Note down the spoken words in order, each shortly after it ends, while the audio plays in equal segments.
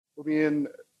We'll be in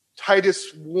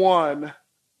Titus 1,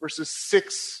 verses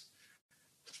 6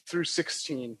 through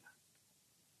 16.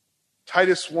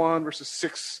 Titus 1, verses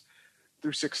 6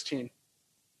 through 16.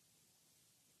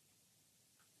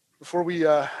 Before we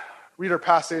read our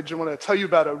passage, I want to tell you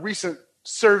about a recent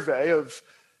survey of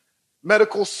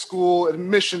medical school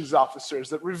admissions officers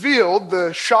that revealed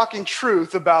the shocking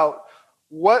truth about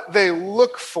what they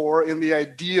look for in the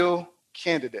ideal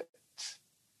candidate.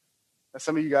 Now,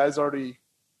 some of you guys already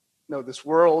know this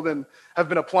world and have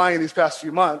been applying these past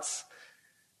few months.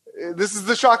 This is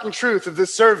the shocking truth of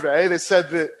this survey. They said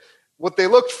that what they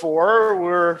looked for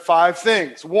were 5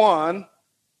 things. 1,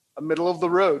 a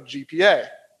middle-of-the-road GPA,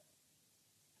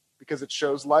 because it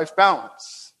shows life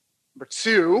balance. Number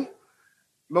 2,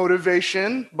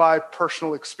 motivation by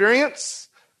personal experience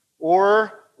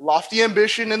or lofty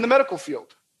ambition in the medical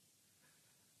field.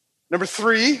 Number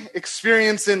 3,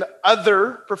 experience in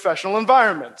other professional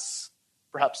environments,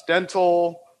 perhaps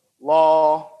dental,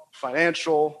 law,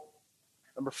 financial.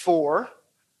 Number 4,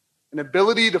 an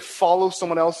ability to follow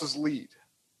someone else's lead.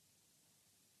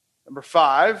 Number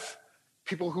 5,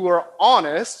 people who are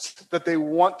honest that they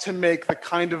want to make the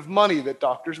kind of money that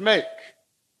doctors make.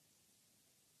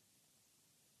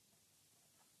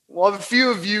 Well, a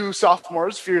few of you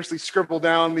sophomores fiercely scribble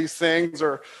down these things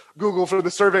or Google for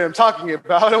the survey I'm talking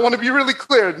about, I want to be really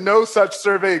clear, no such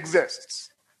survey exists.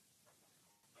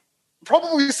 I'm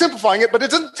probably simplifying it, but it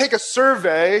doesn't take a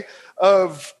survey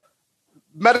of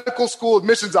medical school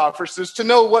admissions officers to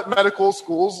know what medical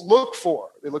schools look for.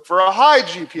 They look for a high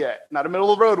GPA, not a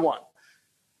middle-of-the-road one.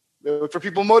 They look for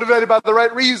people motivated by the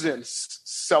right reasons,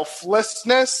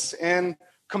 selflessness and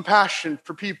compassion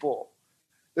for people.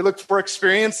 They look for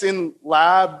experience in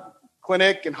lab,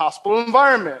 clinic, and hospital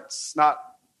environments, not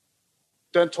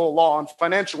dental, law, and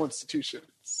financial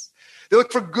institutions. They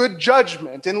look for good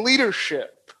judgment and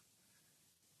leadership.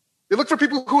 They look for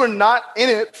people who are not in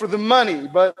it for the money,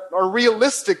 but are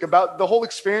realistic about the whole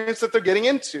experience that they're getting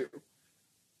into.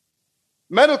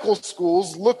 Medical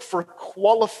schools look for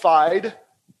qualified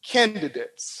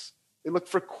candidates. They look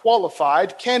for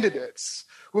qualified candidates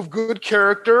who have good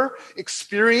character,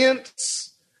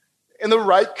 experience, and the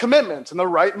right commitment and the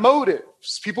right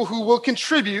motives. People who will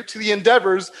contribute to the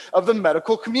endeavors of the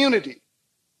medical community.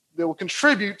 They will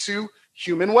contribute to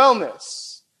human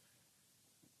wellness.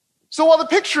 So while the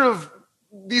picture of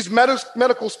these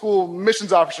medical school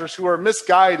admissions officers who are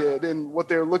misguided in what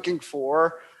they're looking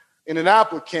for in an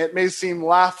applicant may seem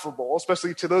laughable,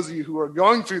 especially to those of you who are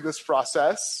going through this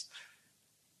process,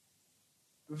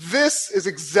 this is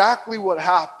exactly what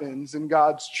happens in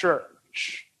God's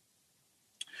church.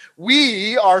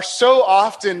 We are so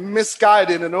often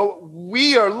misguided in what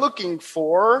we are looking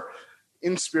for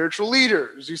in spiritual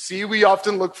leaders. You see, we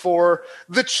often look for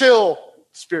the chill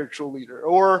spiritual leader,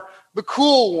 or the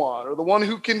cool one, or the one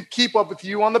who can keep up with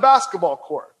you on the basketball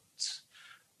court,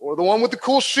 or the one with the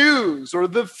cool shoes, or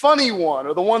the funny one,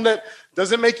 or the one that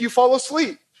doesn't make you fall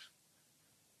asleep.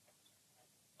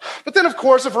 But then, of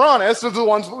course, if we're honest, those are the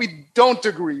ones that we don't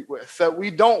agree with, that we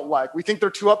don't like. We think they're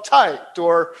too uptight,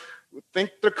 or we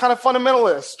think they're kind of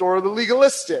fundamentalist, or the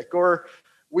legalistic, or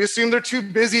we assume they're too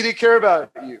busy to care about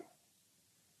you,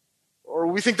 or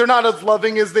we think they're not as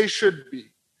loving as they should be.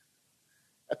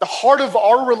 At the heart of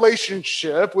our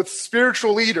relationship with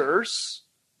spiritual leaders,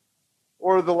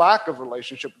 or the lack of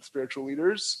relationship with spiritual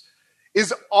leaders,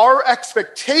 is our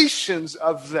expectations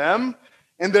of them,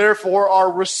 and therefore our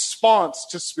response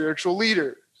to spiritual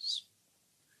leaders.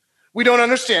 We don't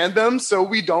understand them, so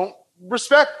we don't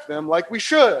respect them like we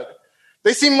should.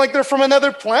 They seem like they're from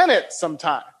another planet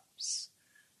sometimes.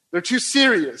 They're too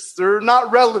serious. They're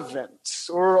not relevant.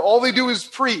 Or all they do is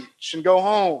preach and go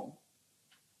home.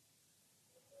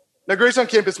 Now, Grace on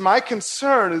Campus, my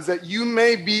concern is that you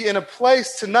may be in a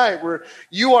place tonight where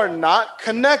you are not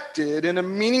connected in a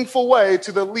meaningful way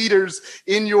to the leaders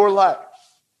in your life.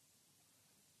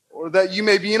 Or that you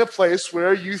may be in a place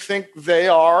where you think they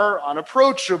are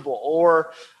unapproachable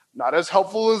or not as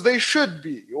helpful as they should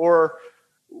be. Or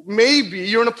maybe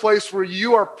you're in a place where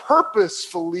you are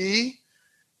purposefully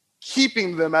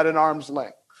keeping them at an arm's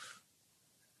length.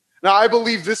 Now, I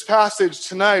believe this passage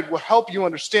tonight will help you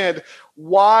understand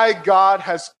why God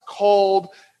has called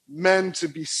men to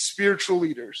be spiritual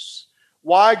leaders,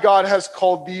 why God has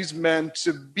called these men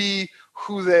to be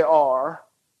who they are,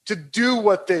 to do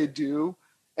what they do,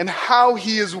 and how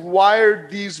he has wired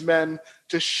these men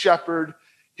to shepherd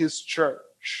his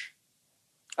church.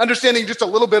 Understanding just a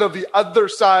little bit of the other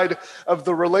side of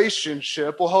the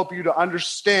relationship will help you to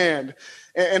understand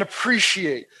and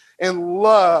appreciate and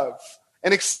love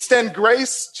and extend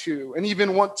grace to and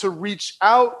even want to reach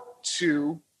out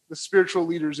to the spiritual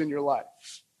leaders in your life.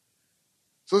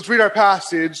 So let's read our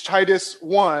passage, Titus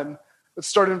 1. Let's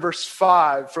start in verse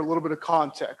 5 for a little bit of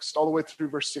context, all the way through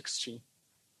verse 16.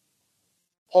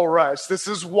 Paul writes, "This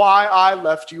is why I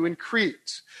left you in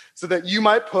Crete, so that you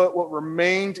might put what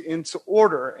remained into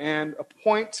order and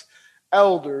appoint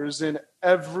elders in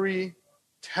every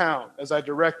town, as I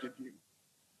directed you.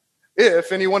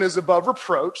 If anyone is above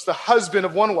reproach, the husband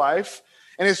of one wife,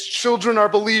 and his children are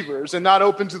believers and not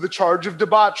open to the charge of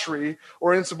debauchery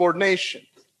or insubordination.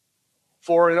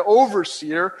 For an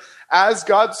overseer, as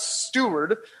God's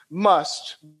steward,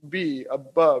 must be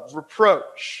above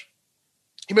reproach.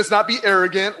 He must not be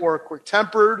arrogant or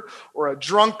quick-tempered or a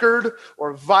drunkard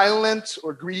or violent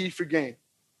or greedy for gain,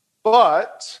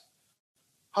 but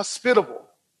hospitable,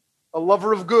 a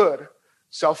lover of good,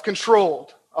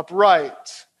 self-controlled,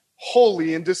 upright,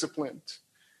 holy, and disciplined.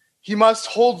 He must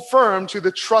hold firm to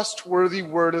the trustworthy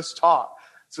word as taught,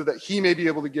 so that he may be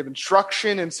able to give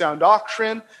instruction in sound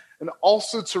doctrine and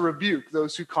also to rebuke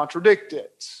those who contradict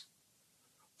it.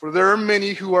 For there are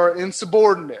many who are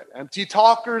insubordinate, empty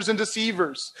talkers and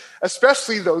deceivers,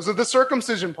 especially those of the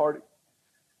circumcision party.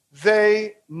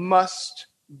 They must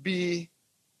be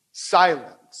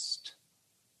silenced,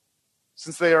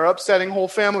 since they are upsetting whole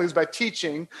families by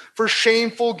teaching for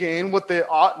shameful gain what they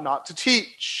ought not to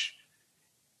teach.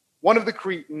 One of the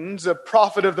Cretans, a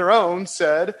prophet of their own,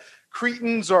 said,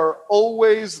 'Cretans are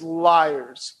always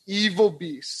liars, evil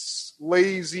beasts,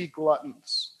 lazy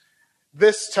gluttons.'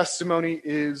 This testimony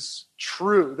is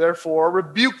true. Therefore,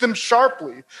 rebuke them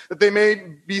sharply, that they may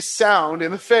be sound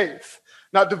in the faith,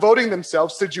 not devoting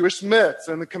themselves to Jewish myths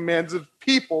and the commands of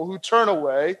people who turn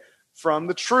away from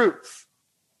the truth.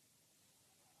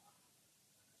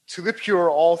 To the pure,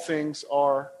 all things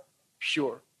are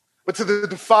pure. But to the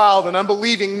defiled and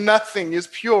unbelieving, nothing is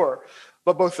pure.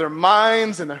 But both their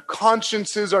minds and their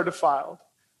consciences are defiled.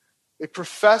 They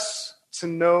profess to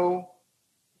know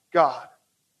God,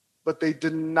 but they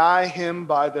deny him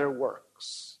by their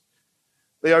works.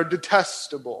 They are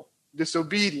detestable,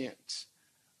 disobedient,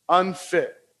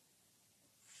 unfit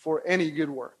for any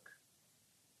good work."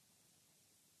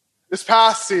 This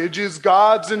passage is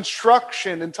God's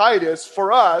instruction in Titus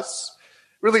for us,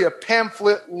 really a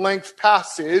pamphlet-length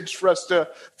passage for us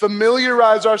to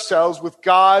familiarize ourselves with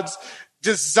God's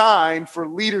design for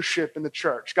leadership in the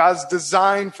church. God's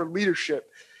design for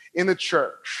leadership in the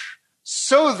church,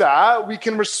 so that we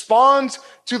can respond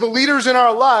to the leaders in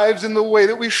our lives in the way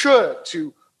that we should,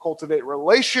 to cultivate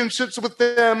relationships with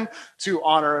them, to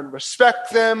honor and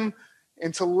respect them,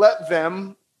 and to let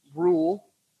them rule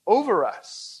over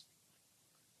us.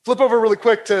 Flip over really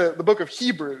quick to the book of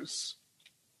Hebrews.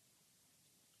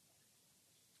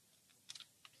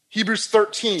 Hebrews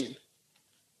 13.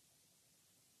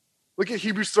 Look at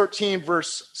Hebrews 13,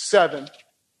 verse 7.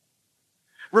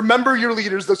 "Remember your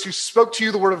leaders, those who spoke to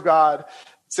you the word of God."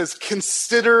 It says,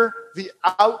 "Consider the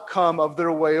outcome of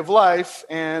their way of life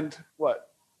and"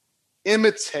 what?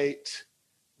 "Imitate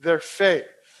their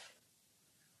faith."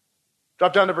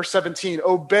 Drop down to verse 17.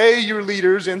 "Obey your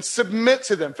leaders and submit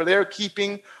to them, for they are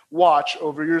keeping watch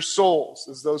over your souls,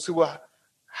 as those who will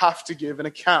have to give an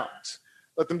account.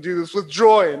 Let them do this with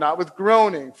joy and not with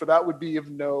groaning, for that would be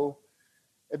of no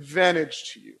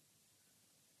advantage to you."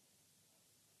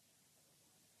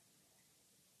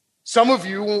 Some of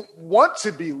you want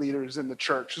to be leaders in the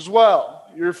church as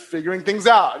well. You're figuring things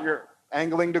out. You're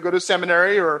angling to go to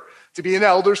seminary or to be an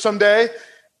elder someday,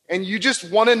 and you just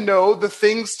want to know the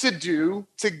things to do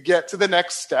to get to the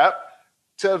next step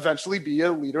to eventually be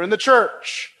a leader in the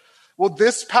church. Well,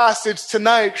 this passage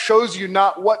tonight shows you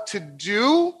not what to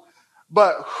do,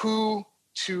 but who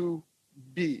to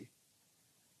be.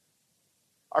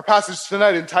 Our passage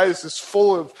tonight in Titus is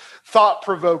full of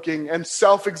thought-provoking and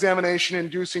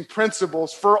self-examination-inducing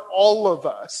principles for all of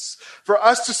us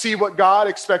to see what God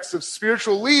expects of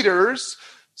spiritual leaders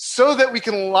so that we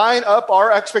can line up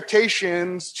our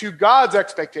expectations to God's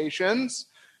expectations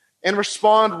and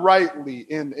respond rightly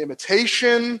in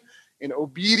imitation, in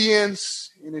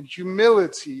obedience, and in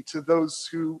humility to those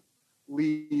who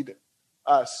lead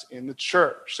us in the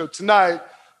church. So tonight,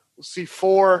 we'll see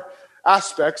four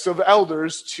aspects of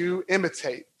elders to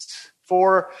imitate.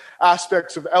 Four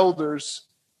aspects of elders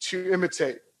to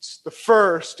imitate. The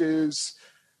first is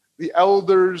the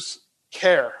elders'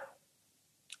 care.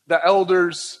 The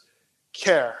elders'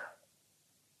 care.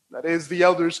 That is, the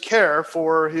elders' care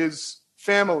for his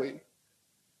family.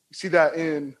 You see that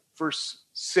in verse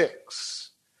 6.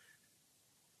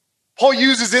 Paul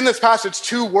uses in this passage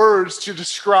two words to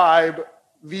describe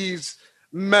these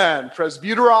men: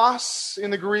 presbyteros in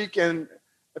the Greek and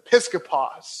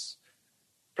episkopos.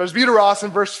 Presbyteros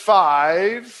in verse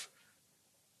 5,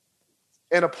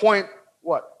 and appoint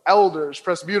Elders,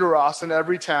 presbyteros, in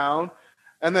every town.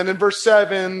 And then in verse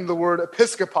 7, the word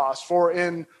episkopos, for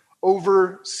an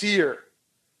overseer.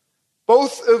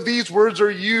 Both of these words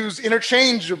are used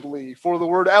interchangeably for the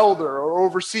word elder or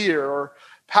overseer or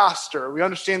pastor. We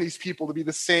understand these people to be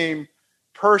the same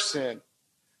person.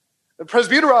 The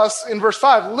presbyteros in verse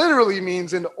 5 literally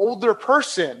means an older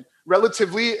person,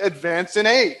 relatively advanced in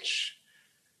age.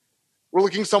 We're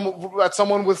looking at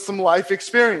someone with some life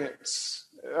experience.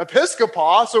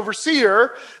 Episkopos,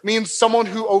 overseer, means someone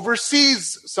who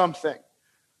oversees something.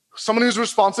 Someone whose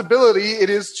responsibility it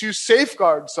is to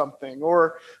safeguard something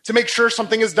or to make sure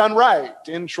something is done right.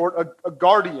 In short, a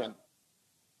guardian.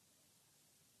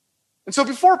 And so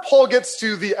before Paul gets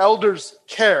to the elder's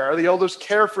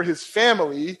care for his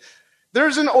family,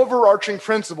 there's an overarching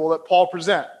principle that Paul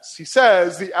presents. He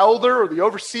says the elder or the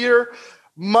overseer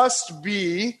must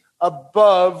be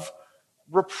above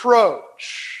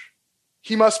reproach.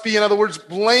 He must be, in other words,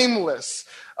 blameless,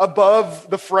 above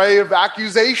the fray of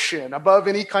accusation, above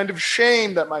any kind of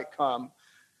shame that might come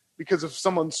because of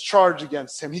someone's charge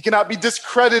against him. He cannot be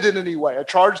discredited in any way. A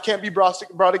charge can't be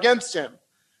brought against him.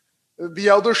 The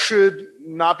elder should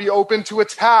not be open to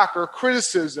attack or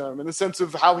criticism in the sense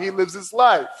of how he lives his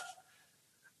life.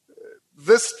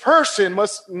 This person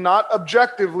must not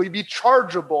objectively be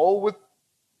chargeable with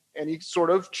any sort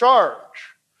of charge.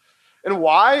 And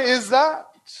why is that?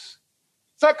 It's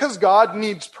not because God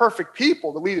needs perfect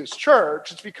people to lead his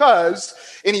church. It's because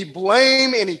any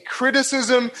blame, any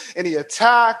criticism, any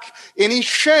attack, any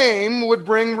shame would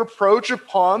bring reproach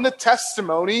upon the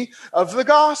testimony of the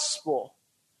gospel.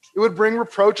 It would bring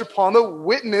reproach upon the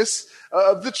witness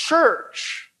of the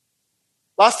church.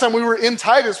 Last time we were in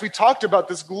Titus, we talked about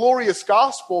this glorious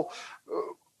gospel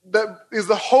that is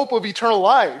the hope of eternal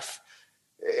life.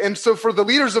 And so for the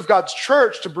leaders of God's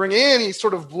church to bring any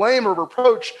sort of blame or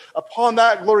reproach upon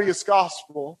that glorious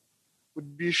gospel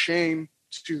would be a shame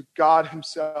to God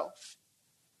himself.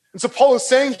 And so Paul is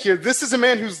saying here, this is a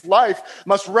man whose life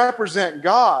must represent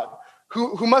God,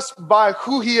 who must, by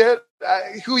who he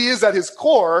is at his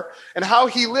core and how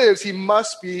he lives, he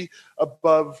must be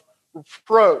above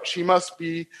reproach. He must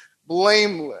be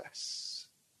blameless.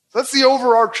 So that's the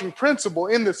overarching principle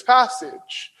in this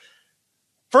passage.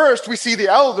 First, we see the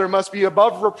elder must be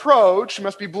above reproach,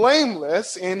 must be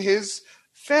blameless in his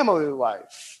family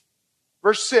life.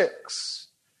 Verse 6,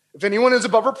 if anyone is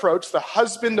above reproach, the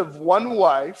husband of one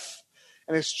wife,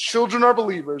 and his children are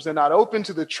believers and not open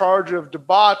to the charge of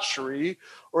debauchery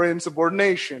or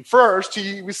insubordination. First,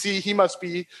 we see he must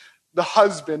be the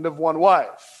husband of one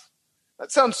wife.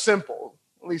 That sounds simple,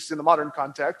 at least in the modern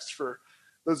context, for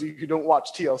those of you who don't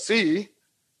watch TLC.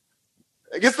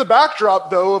 Against the backdrop,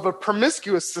 though, of a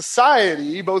promiscuous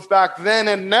society, both back then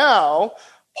and now,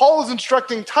 Paul is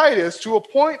instructing Titus to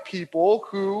appoint people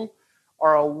who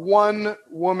are a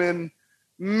one-woman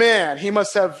man. He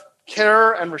must have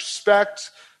care and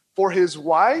respect for his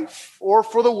wife or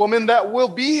for the woman that will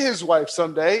be his wife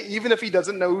someday, even if he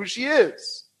doesn't know who she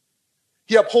is.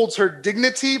 He upholds her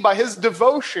dignity by his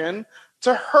devotion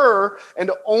to her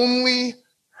and only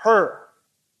her.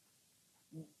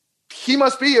 He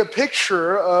must be a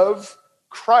picture of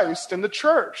Christ and the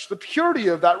church, the purity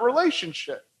of that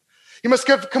relationship. He must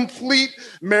give complete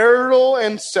marital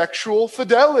and sexual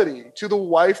fidelity to the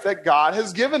wife that God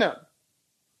has given him.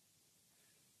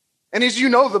 And as you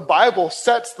know, the Bible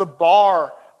sets the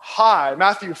bar high.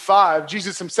 Matthew 5,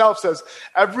 Jesus himself says,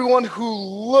 everyone who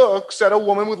looks at a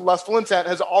woman with lustful intent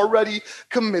has already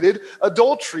committed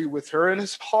adultery with her in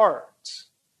his heart.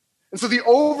 And so the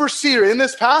overseer in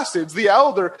this passage, the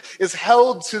elder, is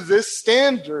held to this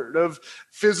standard of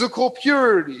physical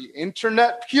purity,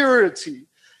 internet purity.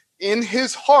 In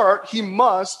his heart, he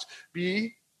must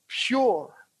be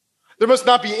pure. There must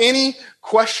not be any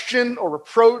question or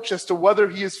reproach as to whether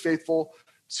he is faithful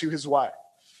to his wife.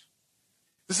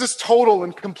 This is total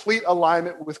and complete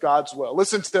alignment with God's will.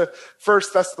 Listen to 1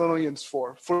 Thessalonians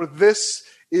 4. For this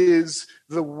is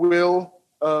the will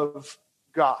of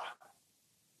God,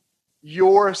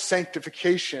 your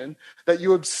sanctification, that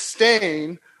you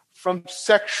abstain from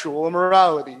sexual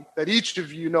immorality, that each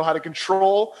of you know how to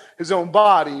control his own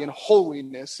body in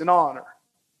holiness and honor.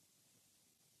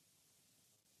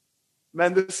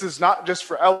 Men, this is not just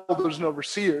for elders and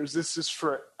overseers. This is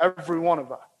for every one of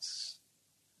us.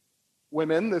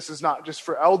 Women, this is not just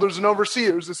for elders and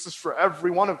overseers. This is for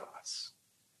every one of us.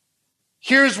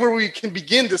 Here's where we can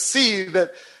begin to see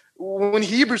that when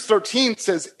Hebrews 13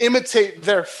 says, imitate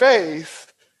their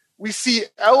faith, we see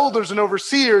elders and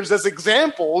overseers as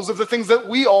examples of the things that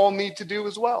we all need to do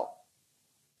as well.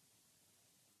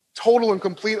 Total and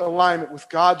complete alignment with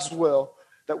God's will,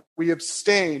 that we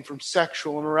abstain from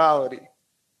sexual immorality.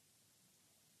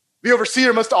 The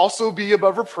overseer must also be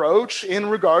above reproach in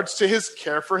regards to his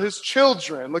care for his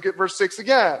children. Look at verse 6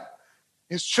 again.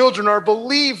 His children are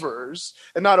believers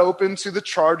and not open to the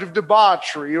charge of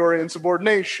debauchery or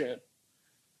insubordination.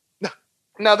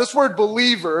 Now, this word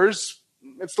believers,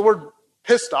 it's the word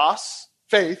pistos,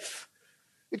 faith.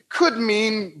 It could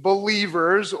mean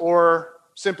believers or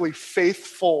simply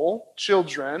faithful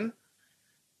children.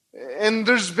 And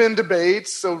there's been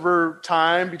debates over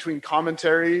time between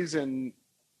commentaries and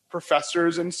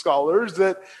professors and scholars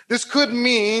that this could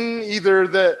mean either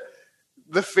that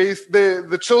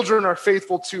the children are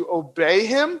faithful to obey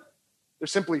him. They're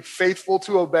simply faithful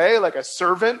to obey, like a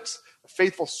servant. A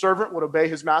faithful servant would obey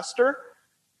his master.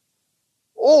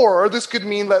 Or this could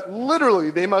mean that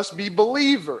literally they must be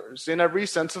believers in every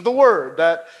sense of the word,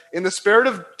 that in the spirit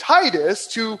of Titus,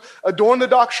 to adorn the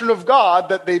doctrine of God,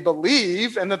 that they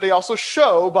believe and that they also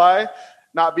show by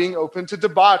not being open to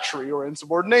debauchery or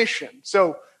insubordination.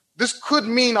 So this could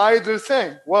mean either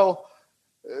thing. Well,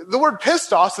 the word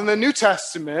pistos in the New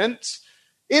Testament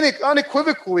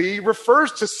unequivocally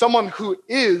refers to someone who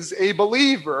is a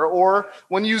believer, or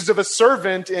when used of a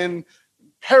servant in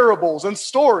parables and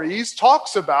stories,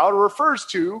 talks about or refers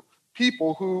to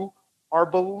people who are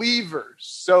believers.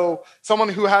 So someone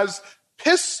who has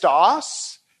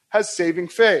pistos has saving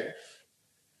faith.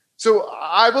 So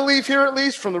I believe here, at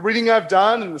least from the reading I've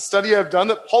done and the study I've done,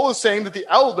 that Paul is saying that the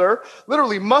elder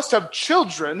literally must have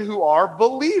children who are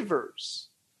believers.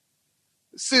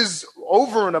 This is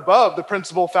over and above the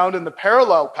principle found in the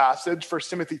parallel passage, 1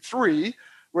 Timothy 3,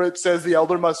 where it says the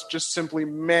elder must just simply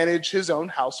manage his own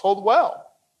household well.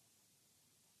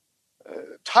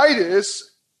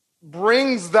 Titus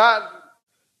brings that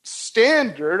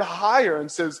standard higher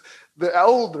and says the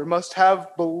elder must have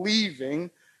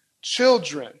believing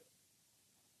children.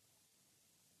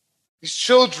 These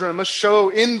children must show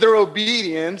in their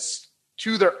obedience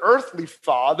to their earthly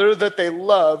father that they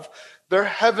love their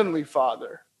heavenly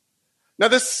Father. Now,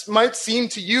 this might seem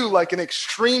to you like an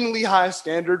extremely high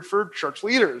standard for church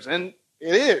leaders, and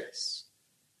it is.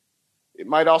 It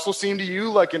might also seem to you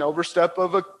like an overstep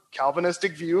of a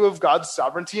Calvinistic view of God's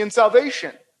sovereignty and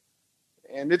salvation,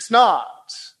 and it's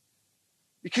not.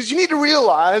 Because you need to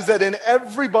realize that in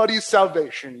everybody's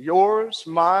salvation, yours,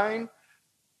 mine,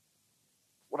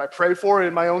 what I pray for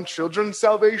in my own children's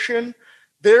salvation,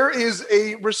 there is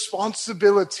a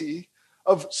responsibility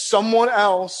of someone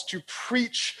else to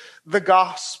preach the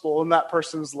gospel in that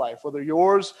person's life, whether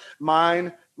yours,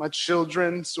 mine, my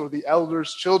children's, or the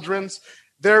elders' children's.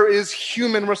 There is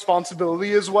human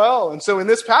responsibility as well. And so in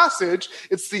this passage,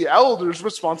 it's the elder's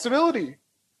responsibility.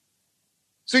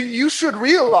 So you should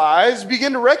realize,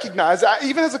 begin to recognize,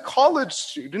 even as a college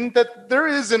student, that there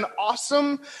is an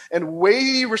awesome and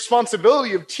weighty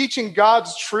responsibility of teaching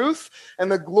God's truth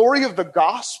and the glory of the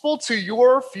gospel to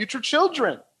your future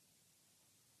children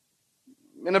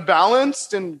in a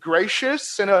balanced and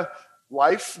gracious and a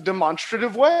life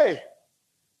demonstrative way.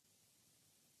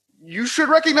 You should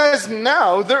recognize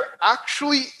now there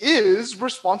actually is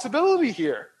responsibility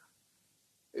here.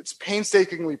 It's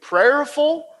painstakingly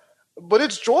prayerful, but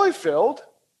it's joy-filled,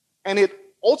 and it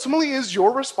ultimately is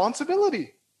your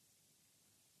responsibility.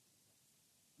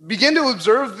 Begin to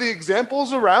observe the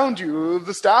examples around you of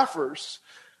the staffers,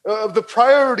 of the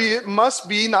priority it must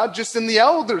be not just in the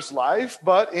elder's life,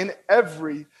 but in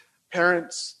every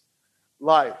parent's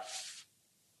life.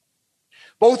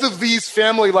 Both of these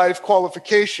family life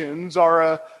qualifications are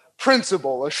a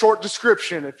principle, a short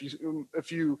description,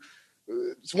 if you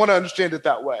want to understand it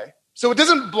that way. So it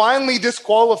doesn't blindly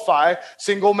disqualify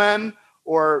single men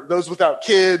or those without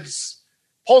kids.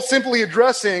 Paul's simply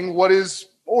addressing what is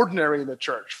ordinary in the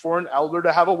church for an elder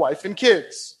to have a wife and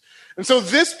kids. And so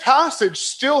this passage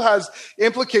still has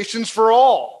implications for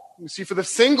all. You see, for the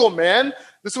single man,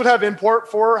 this would have import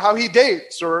for how he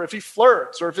dates, or if he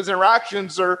flirts, or if his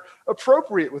interactions are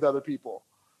appropriate with other people.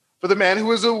 For the man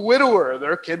who is a widower,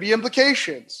 there can be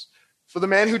implications. For the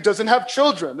man who doesn't have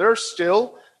children, there are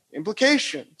still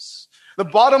implications. The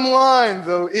bottom line,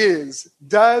 though, is,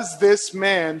 does this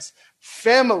man's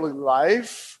family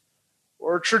life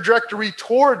or trajectory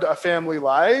toward a family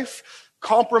life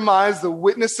compromise the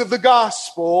witness of the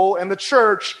gospel and the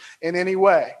church in any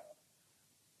way?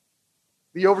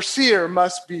 The overseer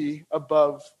must be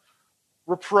above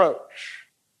reproach,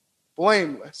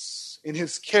 blameless in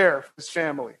his care for his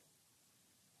family.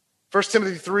 1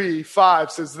 Timothy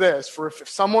 3:5 says this, "For if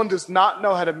someone does not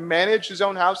know how to manage his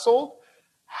own household,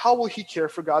 how will he care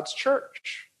for God's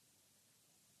church?"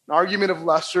 An argument of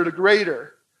lesser to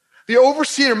greater. The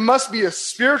overseer must be a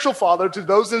spiritual father to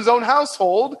those in his own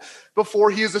household before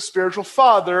he is a spiritual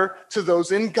father to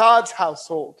those in God's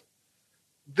household.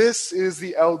 This is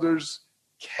the elder's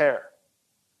care.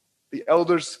 The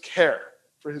elder's care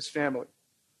for his family.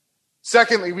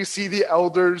 Secondly, we see the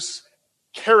elder's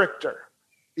character.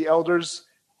 The elder's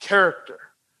character.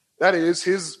 That is,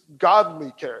 his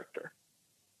godly character.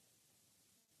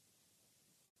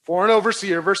 For an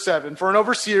overseer, verse 7, for an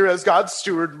overseer as God's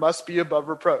steward must be above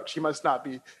reproach. He must not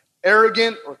be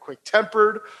arrogant or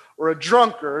quick-tempered or a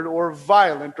drunkard or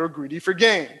violent or greedy for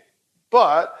gain,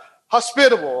 but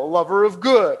hospitable, a lover of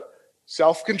good,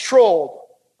 self-controlled,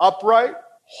 upright,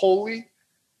 holy,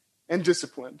 and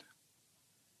disciplined.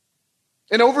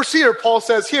 An overseer, Paul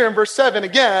says here in verse 7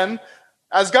 again,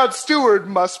 as God's steward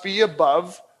must be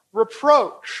above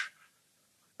reproach.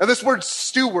 Now this word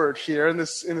steward here in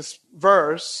this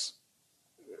verse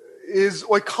is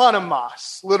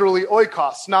oikonomos, literally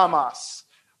oikos, namas,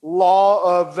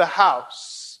 law of the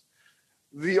house.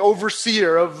 The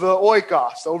overseer of the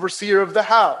oikos, the overseer of the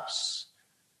house.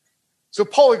 So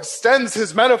Paul extends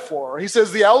his metaphor. He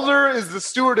says the elder is the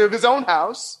steward of his own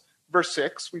house, verse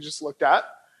 6 we just looked at.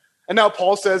 And now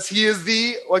Paul says he is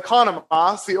the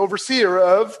oikonomos, the overseer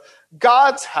of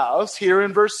God's house, here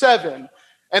in verse 7.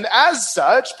 And as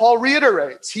such, Paul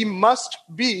reiterates, he must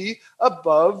be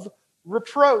above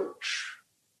reproach.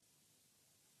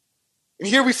 And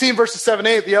here we see in verses 7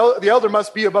 and 8, the elder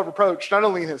must be above reproach, not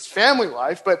only in his family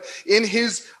life, but in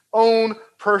his own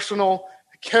personal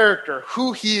character.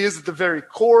 Who he is at the very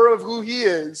core of who he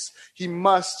is, he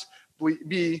must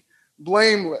be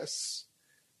blameless.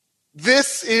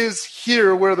 This is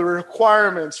here where the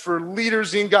requirements for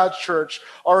leaders in God's church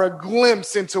are a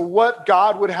glimpse into what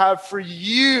God would have for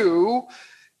you,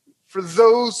 for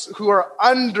those who are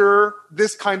under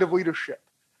this kind of leadership.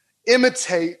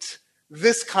 Imitate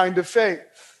this kind of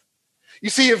faith. You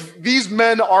see, if these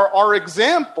men are our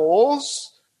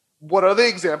examples, what are the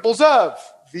examples of?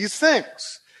 These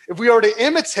things. If we are to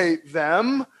imitate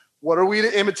them, what are we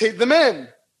to imitate them in?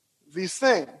 These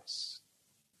things.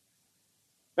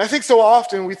 I think so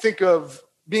often we think of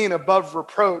being above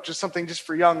reproach as something just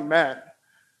for young men.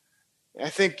 I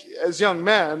think as young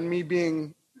men,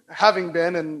 having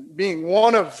been and being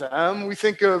one of them, we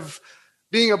think of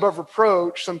being above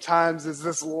reproach sometimes as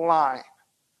this line.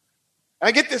 And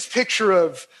I get this picture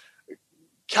of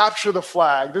capture the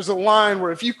flag. There's a line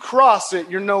where if you cross it,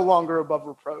 you're no longer above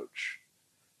reproach.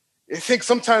 I think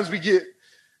sometimes we get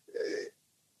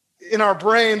in our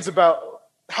brains about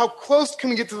how close can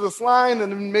we get to this line?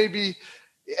 And then maybe,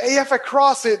 hey, if I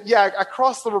cross it, I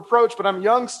cross the reproach, but I'm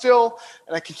young still,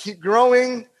 and I can keep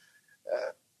growing.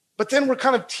 But then we're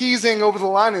kind of teasing over the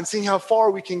line and seeing how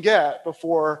far we can get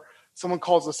before someone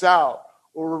calls us out,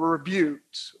 or we're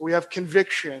rebuked, or we have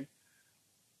conviction,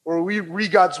 or we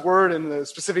read God's word in the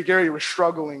specific area we're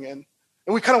struggling in.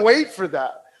 And we kind of wait for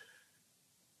that.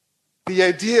 The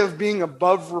idea of being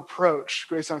above reproach,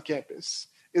 Grace on Campus,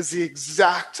 is the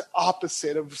exact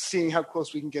opposite of seeing how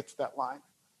close we can get to that line.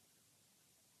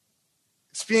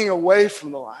 It's being away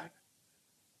from the line.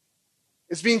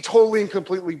 It's being totally and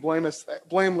completely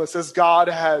blameless as God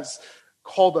has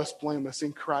called us blameless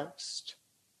in Christ.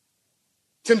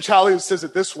 Tim Challies says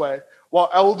it this way: while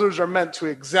elders are meant to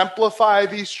exemplify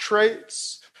these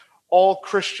traits, all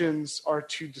Christians are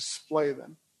to display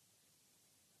them.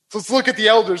 So let's look at the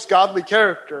elder's godly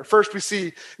character. First, we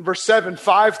see in verse 7,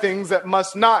 5 things that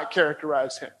must not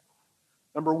characterize him.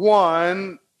 Number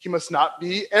 1, he must not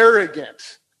be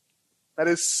arrogant. That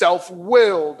is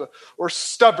self-willed or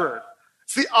stubborn.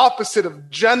 It's the opposite of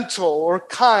gentle or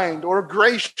kind or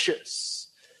gracious.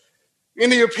 In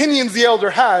the opinions the elder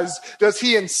has, does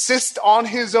he insist on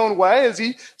his own way? Is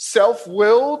he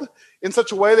self-willed in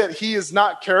such a way that he is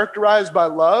not characterized by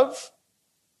love?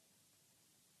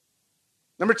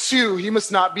 Number 2, he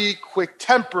must not be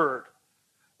quick-tempered.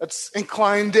 That's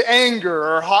inclined to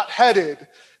anger or hot-headed,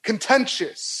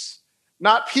 contentious,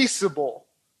 not peaceable,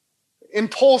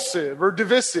 impulsive or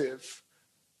divisive.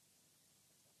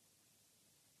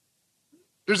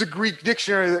 There's a Greek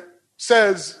dictionary that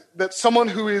says that someone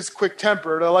who is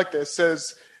quick-tempered, I like this,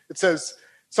 it says,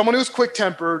 someone who is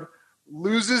quick-tempered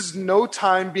loses no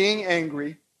time being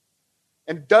angry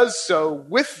and does so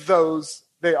with those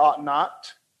they ought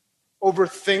not, over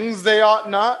things they ought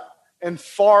not, and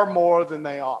far more than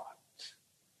they ought.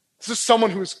 This is someone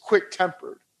who's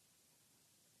quick-tempered.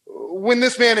 When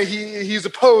this man, he's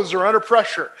opposed or under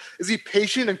pressure, is he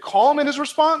patient and calm in his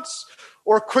response,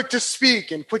 or quick to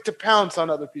speak and quick to pounce on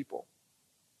other people?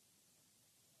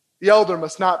 The elder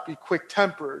must not be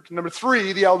quick-tempered. Number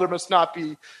 3, the elder must not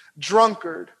be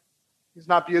drunkard. He must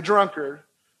not be a drunkard.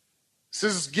 This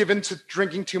is given to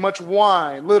drinking too much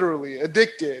wine, literally,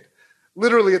 addicted.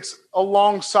 Literally, it's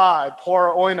alongside,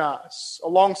 por oinos,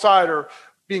 alongside or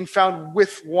being found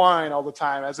with wine all the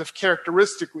time, as if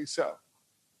characteristically so.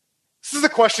 This is the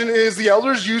question: is the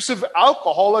elder's use of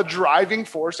alcohol a driving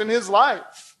force in his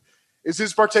life? Is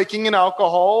his partaking in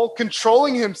alcohol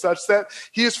controlling him such that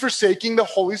he is forsaking the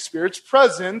Holy Spirit's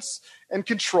presence and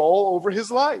control over his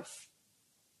life?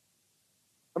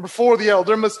 Number 4, the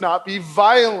elder must not be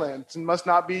violent and must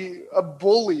not be a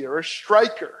bully or a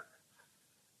striker.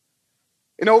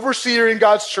 An overseer in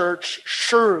God's church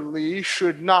surely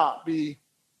should not be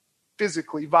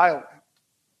physically violent.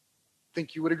 I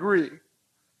think you would agree.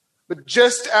 But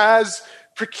just as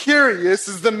precarious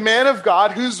is the man of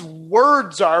God whose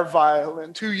words are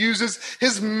violent, who uses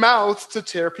his mouth to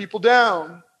tear people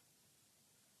down.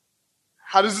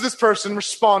 How does this person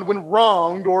respond when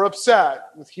wronged or upset?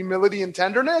 With humility and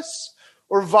tenderness,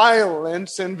 or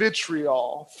violence and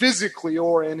vitriol, physically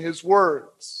or in his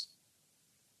words?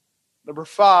 Number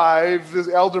 5,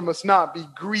 the elder must not be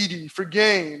greedy for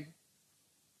gain.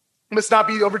 He must not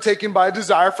be overtaken by a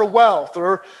desire for wealth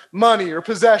or money or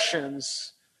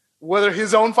possessions, whether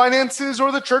his own finances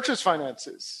or the church's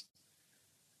finances.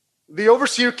 The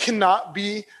overseer cannot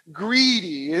be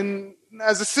greedy, and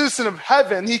as a citizen of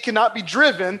heaven, he cannot be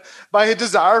driven by a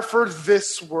desire for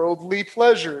this worldly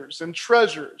pleasures and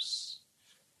treasures.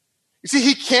 You see,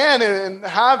 he can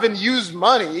have and use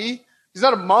money. He's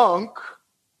not a monk.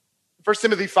 1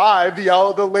 Timothy 5, the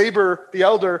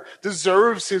elder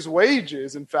deserves his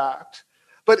wages, in fact.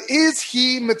 But is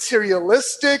he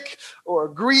materialistic or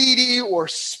greedy or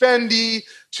spendy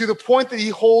to the point that he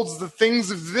holds the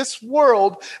things of this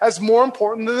world as more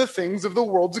important than the things of the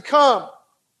world to come?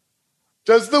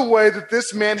 Does the way that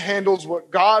this man handles what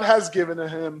God has given to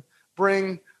him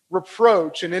bring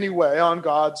reproach in any way on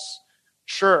God's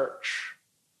church?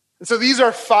 And so these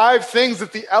are 5 things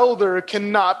that the elder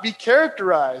cannot be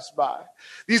characterized by.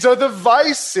 These are the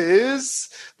vices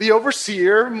the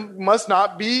overseer must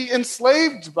not be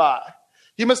enslaved by.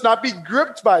 He must not be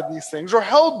gripped by these things or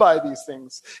held by these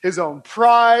things. His own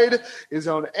pride, his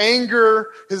own anger,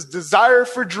 his desire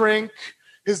for drink,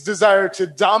 his desire to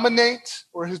dominate,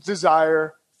 or his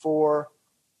desire for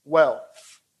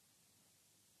wealth.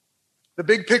 The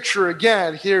big picture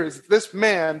again here is this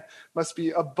man must be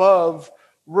above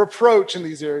reproach in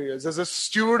these areas. As a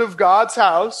steward of God's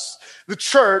house, the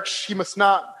church, he must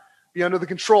not be under the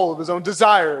control of his own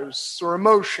desires or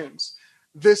emotions.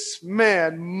 This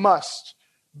man must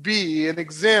be an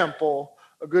example,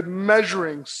 a good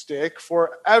measuring stick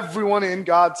for everyone in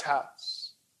God's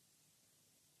house.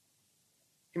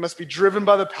 He must be driven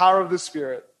by the power of the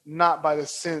Spirit, not by the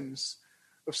sins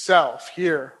of self,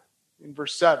 here in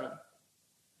verse 7.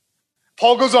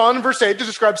 Paul goes on in verse 8 to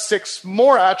describe 6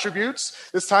 more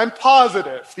attributes, this time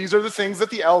positive. These are the things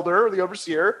that the elder or the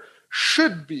overseer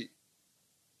should be.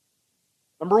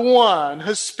 Number 1,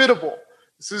 hospitable.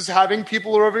 This is having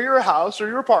people over your house or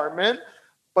your apartment,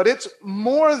 but it's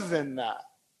more than that.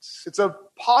 It's a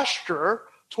posture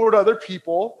toward other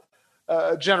people,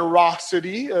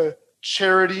 generosity,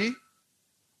 charity.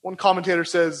 One commentator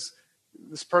says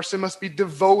this person must be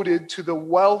devoted to the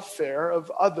welfare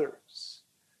of others.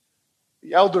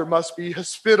 The elder must be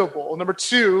hospitable. Number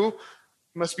 2,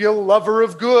 he must be a lover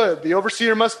of good. The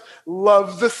overseer must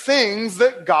love the things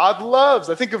that God loves.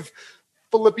 I think of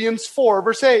Philippians 4,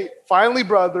 verse 8. Finally,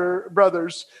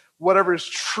 brothers, whatever is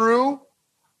true,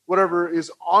 whatever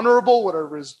is honorable,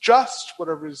 whatever is just,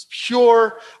 whatever is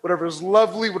pure, whatever is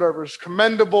lovely, whatever is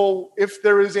commendable, if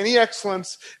there is any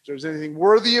excellence, if there's anything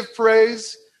worthy of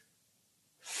praise,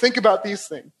 think about these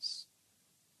things.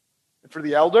 And for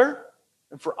the elder,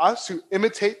 and for us who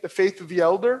imitate the faith of the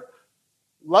elder,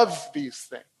 love these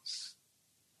things.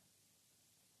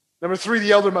 Number 3,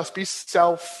 the elder must be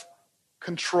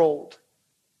self-controlled.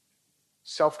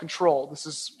 Self-control. This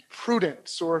is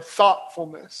prudence or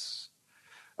thoughtfulness,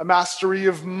 a mastery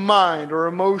of mind or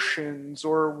emotions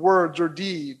or words or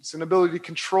deeds, an ability to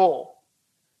control,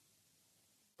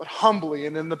 but humbly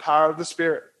and in the power of the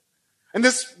Spirit. And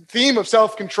this theme of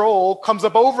self-control comes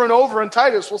up over and over in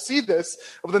Titus. We'll see this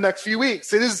over the next few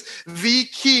weeks. It is the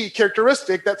key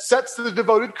characteristic that sets the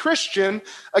devoted Christian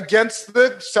against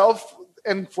the self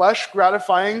and flesh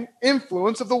gratifying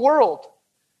influence of the world.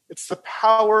 It's the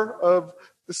power of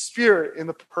the Spirit in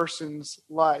the person's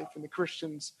life, in the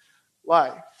Christian's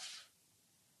life.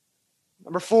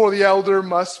 Number 4, the elder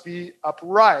must be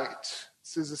upright.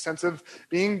 This is a sense of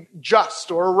being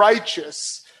just or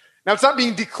righteous. Now, it's not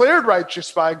being declared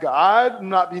righteous by God,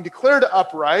 not being declared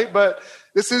upright, but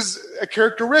this is a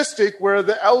characteristic where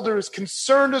the elder is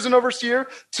concerned as an overseer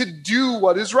to do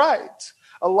what is right,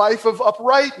 a life of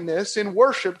uprightness in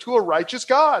worship to a righteous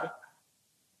God.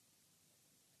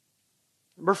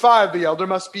 Number 5, the elder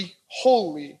must be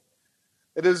holy.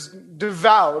 It is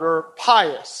devout or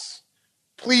pious,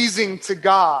 pleasing to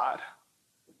God.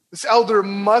 This elder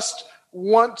must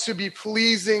want to be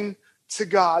pleasing to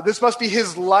God. This must be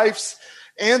his life's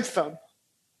anthem.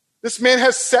 This man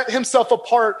has set himself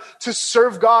apart to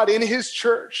serve God in his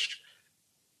church.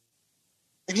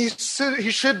 And he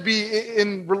should be,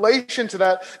 in relation to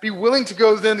that, be willing to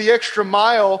go then the extra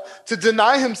mile to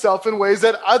deny himself in ways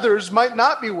that others might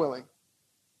not be willing.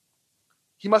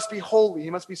 He must be holy. He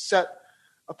must be set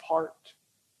apart.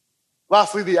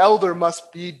 Lastly, the elder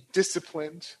must be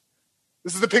disciplined.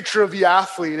 This is the picture of the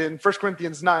athlete in 1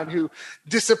 Corinthians 9 who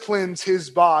disciplines his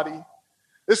body.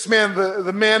 This man,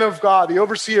 the man of God, the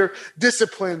overseer,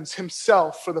 disciplines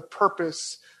himself for the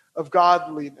purpose of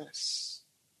godliness.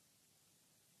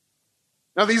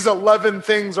 Now, these 11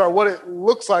 things are what it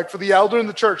looks like for the elder in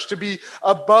the church to be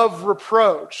above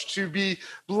reproach, to be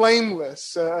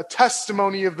blameless, a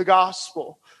testimony of the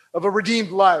gospel, of a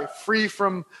redeemed life, free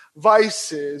from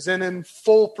vices, and in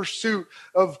full pursuit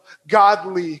of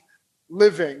godly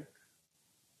living.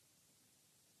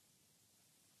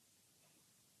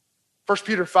 1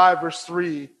 Peter 5, verse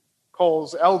 3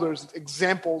 calls elders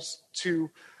examples to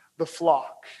the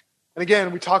flock. And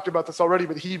again, we talked about this already,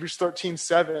 but Hebrews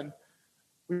 13:7,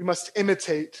 we must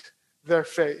imitate their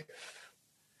faith.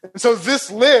 And so this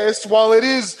list, while it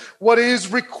is what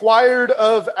is required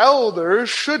of elders,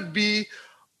 should be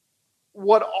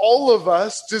what all of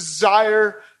us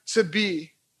desire to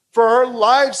be. For our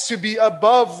lives to be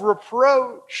above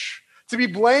reproach, to be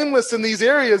blameless in these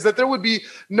areas, that there would be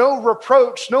no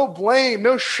reproach, no blame,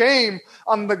 no shame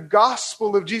on the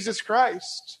gospel of Jesus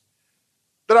Christ.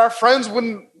 That our friends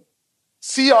wouldn't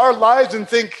see our lives and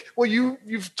think, well,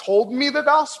 you've told me the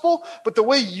gospel, but the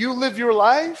way you live your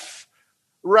life,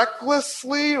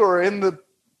 recklessly or in the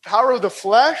power of the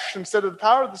flesh instead of the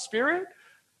power of the Spirit,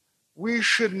 we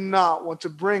should not want to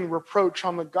bring reproach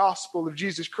on the gospel of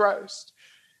Jesus Christ.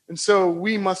 And so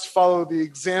we must follow the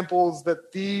examples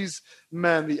that these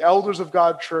men, the elders of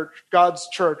God's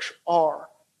church, are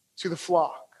to the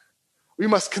flock. We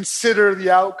must consider the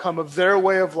outcome of their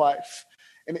way of life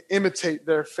and imitate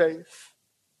their faith.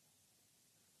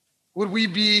 Would we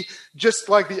be just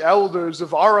like the elders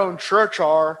of our own church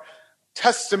are,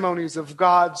 testimonies of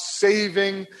God's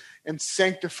saving and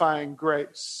sanctifying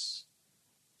grace?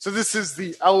 So this is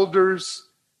the elders'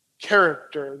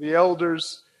 character,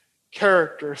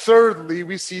 Thirdly,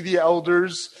 we see the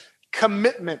elders'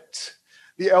 commitment.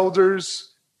 The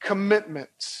elders'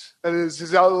 commitment. That is,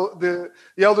 the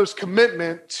elders'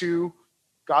 commitment to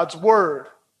God's word.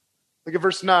 Look at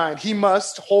verse 9. He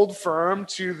must hold firm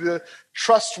to the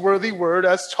trustworthy word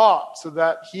as taught, so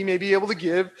that he may be able to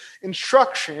give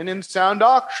instruction in sound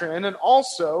doctrine and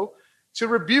also to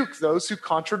rebuke those who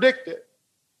contradict it.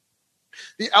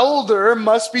 The elder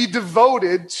must be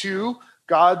devoted to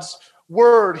God's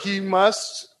word. He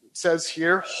must, it says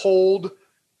here, hold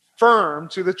firm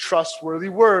to the trustworthy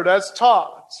word as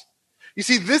taught. You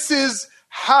see, this is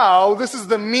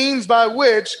the means by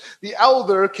which the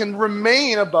elder can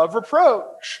remain above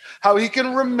reproach, how he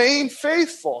can remain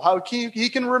faithful, how he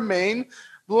can remain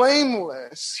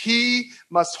blameless. He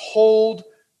must hold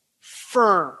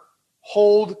firm,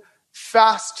 hold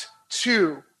fast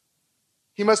to.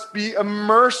 He must be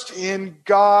immersed in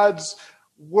God's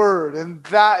word, and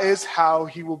that is how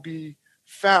he will be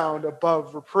found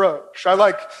above reproach. I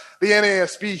like the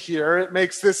NASB here. It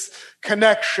makes this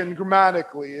connection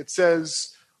grammatically. It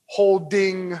says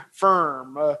holding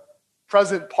firm, a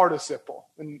present participle,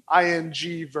 an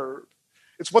ing verb.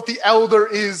 It's what the elder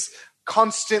is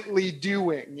constantly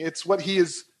doing. It's what he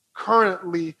is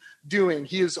currently doing.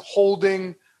 He is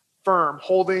holding firm,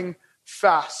 holding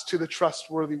fast to the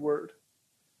trustworthy word.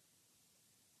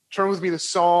 Turn with me to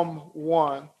Psalm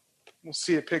 1. We'll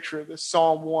see a picture of this.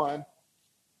 Psalm 1.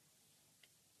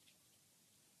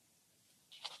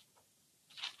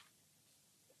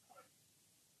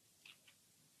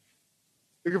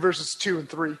 Look at verses 2 and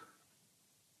 3.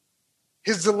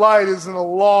 His delight is in the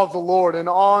law of the Lord, and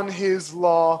on his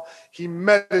law he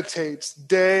meditates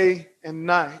day and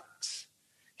night.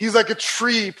 He's like a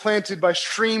tree planted by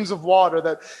streams of water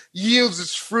that yields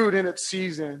its fruit in its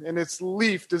season, and its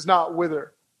leaf does not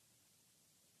wither.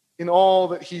 In all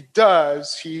that he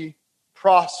does, he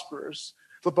prospers.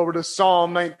 Flip over to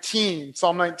Psalm 19.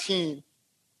 Psalm 19.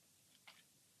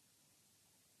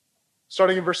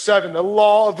 Starting in verse 7. The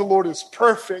law of the Lord is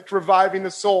perfect, reviving the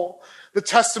soul. The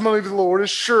testimony of the Lord is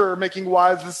sure, making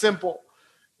wise the simple.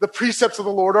 The precepts of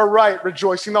the Lord are right,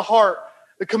 rejoicing the heart.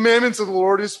 The commandment of the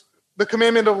Lord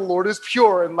is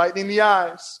pure, enlightening the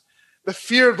eyes. The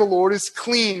fear of the Lord is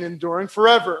clean, enduring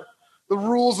forever. The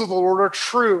rules of the Lord are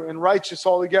true and righteous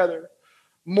altogether.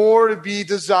 More to be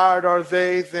desired are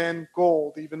they than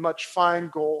gold, even much fine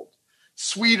gold,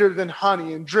 sweeter than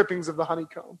honey and drippings of the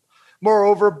honeycomb.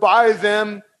 Moreover, by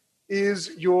them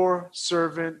is your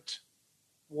servant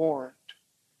warned.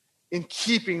 In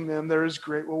keeping them, there is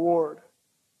great reward.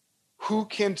 Who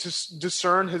can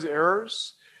discern his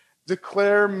errors?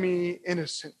 Declare me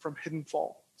innocent from hidden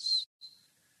faults.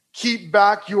 Keep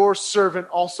back your servant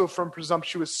also from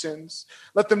presumptuous sins.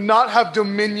 Let them not have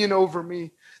dominion over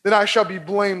me. Then I shall be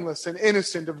blameless and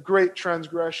innocent of great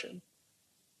transgression.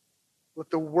 Let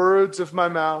the words of my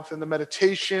mouth and the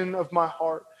meditation of my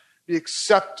heart be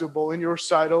acceptable in your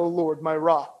sight, O Lord, my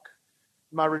rock,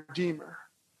 my redeemer.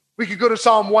 We could go to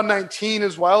Psalm 119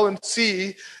 as well and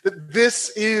see that this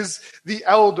is the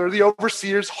elder, the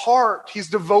overseer's heart. He's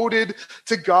devoted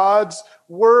to God's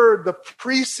word, the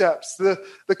precepts, the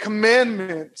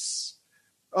commandments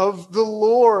of the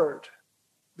Lord.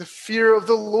 The fear of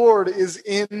the Lord is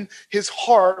in his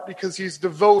heart because he's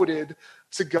devoted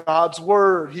to God's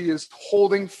word. He is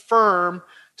holding firm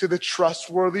to the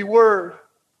trustworthy word.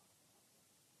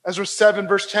 Ezra 7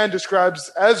 verse 10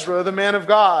 describes Ezra, the man of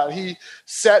God. He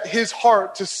set his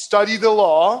heart to study the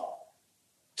law,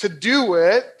 to do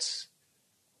it,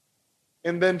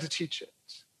 and then to teach it.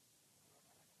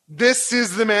 This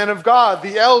is the man of God,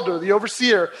 the elder, the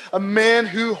overseer, a man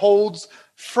who holds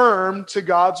firm to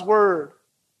God's word.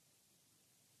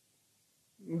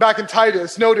 Back in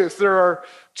Titus, notice there are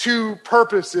two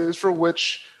purposes for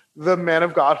which the man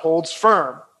of God holds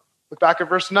firm. Look back at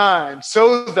verse 9.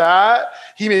 So that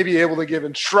he may be able to give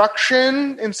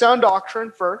instruction in sound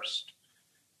doctrine first.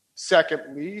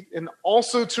 Secondly, and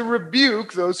also to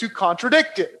rebuke those who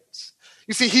contradict it.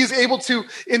 You see, he's able to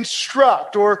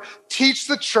instruct or teach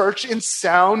the church in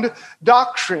sound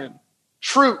doctrine,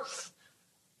 truth.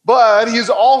 But he is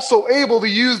also able to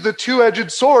use the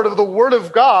two-edged sword of the word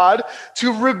of God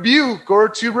to rebuke or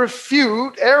to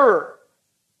refute error,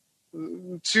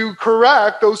 to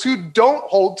correct those who don't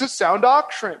hold to sound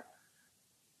doctrine.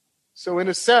 So in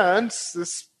a sense,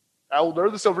 this elder,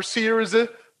 this overseer is a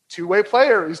two-way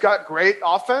player. He's got great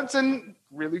offense and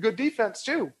really good defense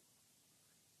too.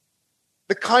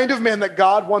 The kind of man that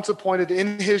God once appointed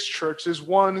in his church is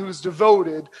one who's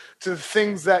devoted to the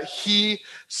things that he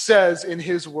says in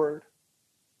his word.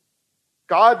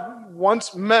 God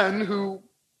wants men who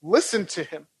listen to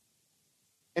him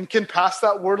and can pass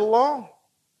that word along.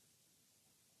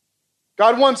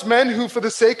 God wants men who, for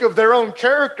the sake of their own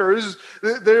characters,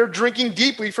 they're drinking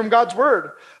deeply from God's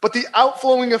word. But the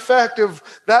outflowing effect of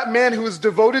that man who is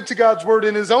devoted to God's word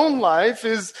in his own life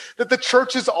is that the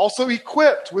church is also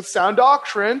equipped with sound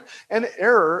doctrine and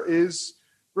error is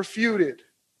refuted.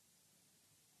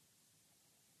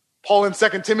 Paul in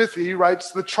 2 Timothy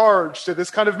writes the charge to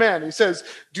this kind of man. He says,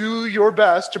 do your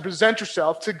best to present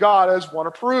yourself to God as one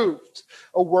approved,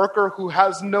 a worker who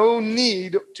has no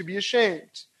need to be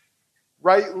ashamed,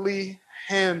 rightly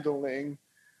handling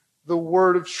the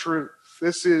word of truth.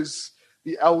 This is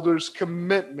the elder's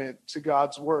commitment to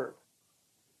God's word.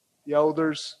 The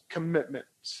elder's commitment.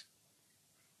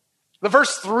 The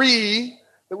verse 3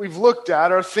 that we've looked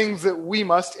at are things that we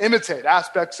must imitate,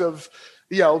 aspects of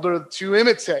the elder to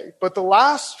imitate. But the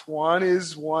last one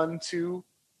is one to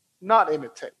not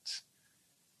imitate.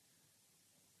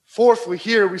 Fourthly,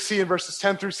 here we see in verses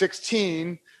 10 through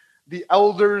 16, the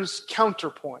elder's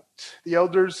counterpoint. The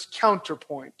elder's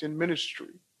counterpoint in ministry.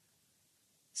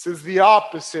 This is the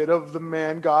opposite of the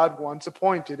man God once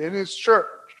appointed in his church.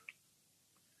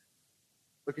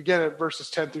 Look again at verses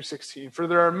 10 through 16. For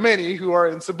there are many who are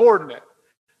insubordinate,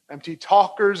 empty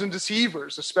talkers and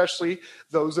deceivers, especially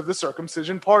those of the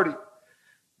circumcision party.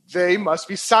 They must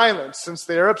be silenced, since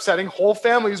they are upsetting whole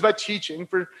families by teaching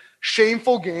for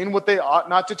shameful gain what they ought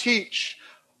not to teach.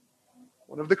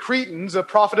 One of the Cretans, a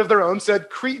prophet of their own, said,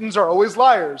 Cretans are always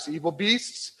liars, evil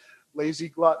beasts, lazy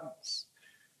gluttons.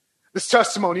 This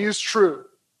testimony is true.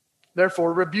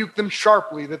 Therefore, rebuke them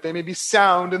sharply, that they may be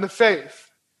sound in the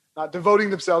faith, not devoting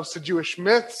themselves to Jewish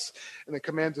myths and the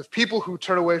commands of people who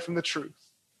turn away from the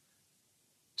truth.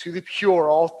 To the pure,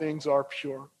 all things are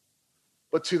pure.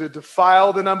 But to the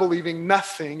defiled and unbelieving,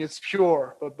 nothing is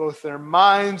pure, but both their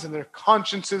minds and their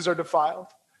consciences are defiled.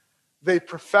 They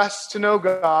profess to know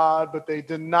God, but they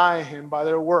deny him by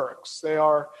their works. They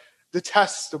are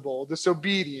detestable,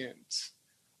 disobedient,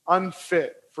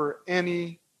 unfit for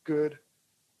any good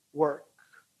work.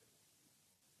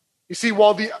 You see,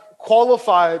 while the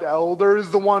qualified elder is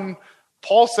the one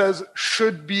Paul says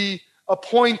should be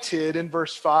appointed in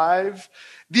verse 5,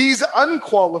 these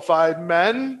unqualified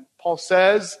men, Paul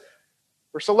says,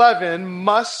 verse 11,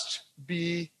 must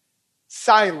be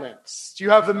silenced. You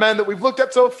have the men that we've looked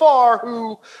at so far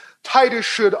who Titus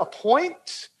should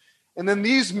appoint, and then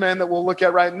these men that we'll look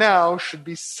at right now should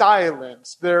be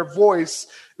silenced, their voice,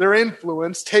 their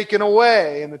influence taken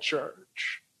away in the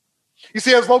church. You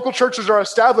see, as local churches are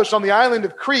established on the island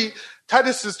of Crete,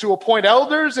 Titus is to appoint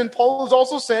elders, and Paul is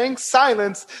also saying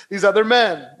silence these other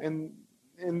men. And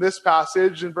in this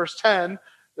passage, in verse 10,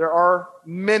 there are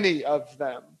many of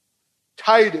them.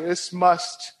 Titus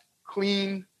must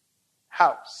clean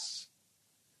house.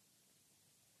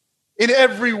 In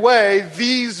every way,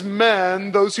 these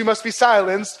men, those who must be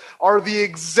silenced, are the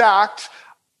exact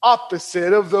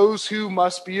opposite of those who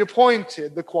must be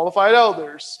appointed, the qualified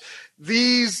elders.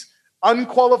 These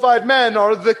unqualified men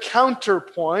are the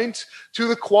counterpoint to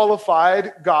the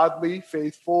qualified, godly,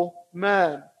 faithful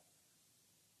men.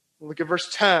 Look at verse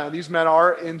 10. These men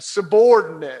are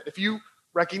insubordinate. If you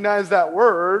recognize that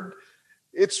word,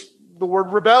 it's the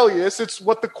word rebellious. It's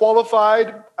what the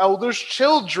qualified elders'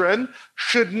 children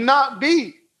should not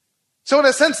be. So in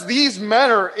a sense, these men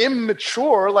are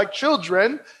immature like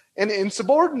children and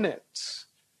insubordinate.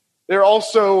 They're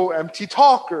also empty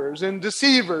talkers and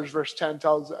deceivers, verse 10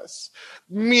 tells us.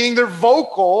 Meaning they're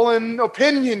vocal and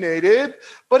opinionated,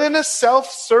 but in a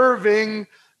self-serving,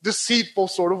 deceitful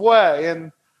sort of way.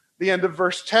 And the end of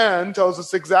verse 10 tells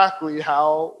us exactly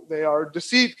how they are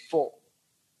deceitful.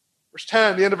 Verse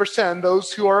 10, the end of verse 10,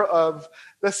 those who are of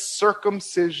the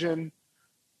circumcision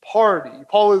party.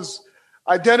 Paul is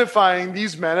identifying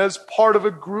these men as part of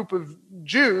a group of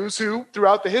Jews who,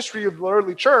 throughout the history of the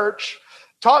early church,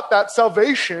 taught that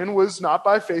salvation was not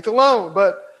by faith alone,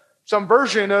 but some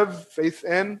version of faith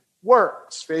in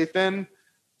works, faith in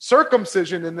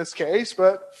circumcision in this case,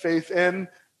 but faith in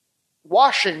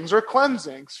washings or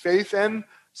cleansings, faith in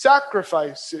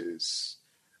sacrifices,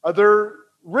 other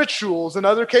rituals in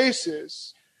other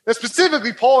cases. Now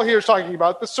specifically, Paul here is talking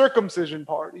about the circumcision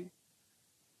party.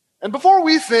 And before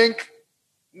we think,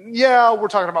 yeah, we're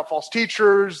talking about false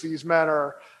teachers, these men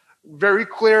are very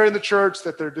clear in the church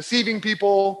that they're deceiving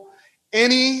people,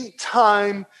 any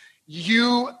time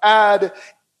you add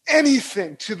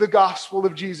anything to the gospel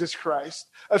of Jesus Christ,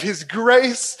 of his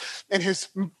grace and his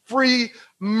free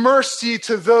mercy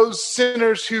to those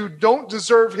sinners who don't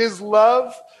deserve his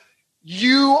love,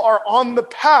 you are on the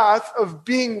path of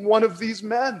being one of these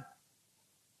men.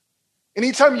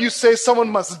 Anytime you say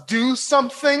someone must do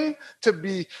something to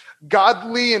be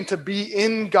godly and to be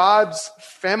in God's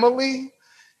family,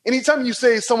 anytime you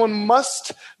say someone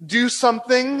must do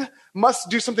something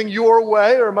your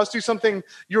way or must do something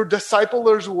your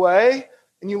discipler's way,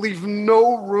 and you leave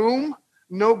no room,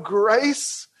 no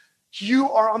grace,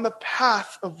 you are on the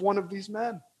path of one of these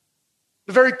men.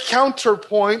 The very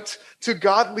counterpoint to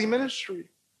godly ministry.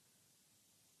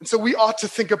 And so we ought to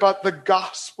think about the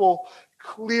gospel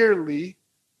clearly,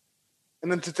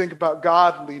 and then to think about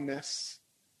godliness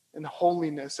and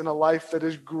holiness in a life that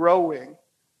is growing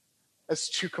as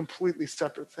two completely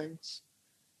separate things.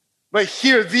 But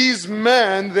here, these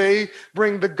men, they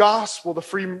bring the gospel, the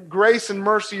free grace and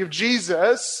mercy of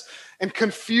Jesus, and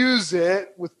confuse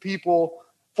it with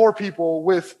for people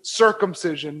with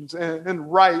circumcisions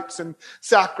and rites and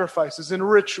sacrifices and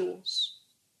rituals.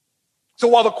 So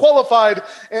while the qualified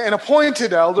and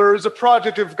appointed elder is a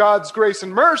product of God's grace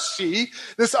and mercy,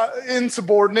 this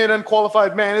insubordinate,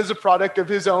 unqualified man is a product of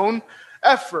his own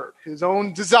effort, his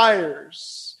own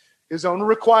desires, his own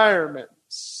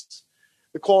requirements.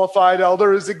 The qualified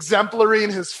elder is exemplary in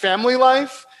his family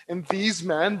life, and these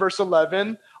men, verse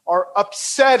 11, are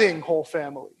upsetting whole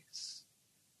families.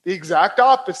 The exact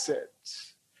opposite.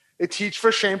 They teach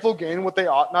for shameful gain what they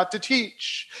ought not to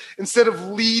teach. Instead of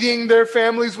leading their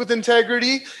families with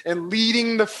integrity and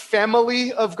leading the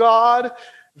family of God,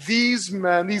 these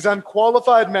men, these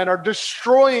unqualified men, are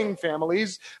destroying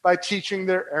families by teaching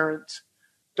their errant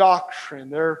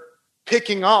doctrine. They're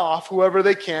picking off whoever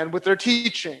they can with their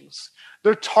teachings.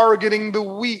 They're targeting the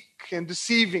weak and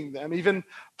deceiving them, even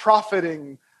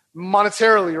profiting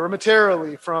monetarily or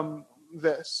materially from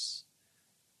this.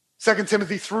 2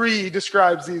 Timothy 3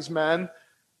 describes these men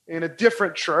in a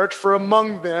different church, for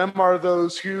among them are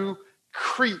those who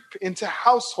creep into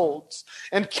households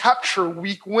and capture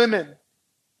weak women,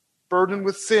 burdened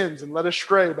with sins and led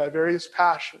astray by various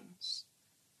passions.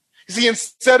 You see,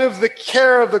 instead of the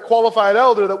care of the qualified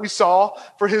elder that we saw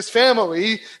for his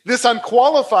family, this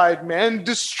unqualified man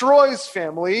destroys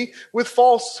family with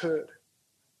falsehood.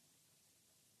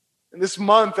 And this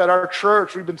month at our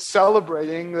church, we've been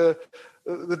celebrating the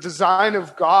design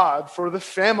of God for the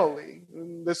family.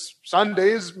 And this Sunday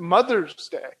is Mother's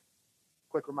Day.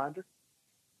 Quick reminder.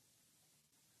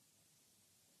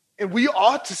 And we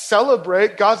ought to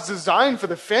celebrate God's design for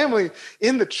the family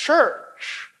in the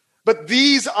church. But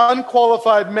these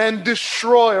unqualified men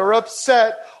destroy or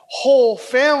upset whole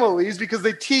families because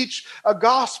they teach a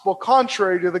gospel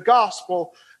contrary to the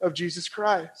gospel of Jesus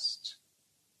Christ.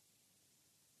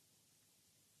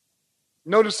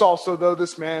 Notice also, though,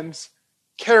 this man's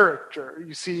character.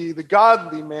 You see, the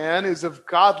godly man is of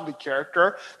godly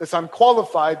character. This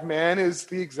unqualified man is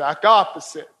the exact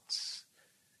opposite.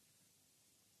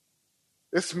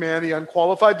 This man, the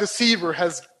unqualified deceiver,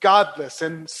 has godless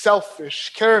and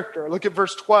selfish character. Look at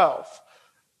verse 12.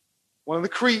 One of the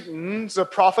Cretans, a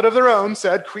prophet of their own,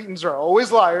 said, Cretans are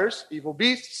always liars, evil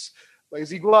beasts,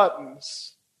 lazy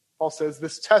gluttons. Paul says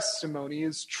this testimony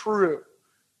is true.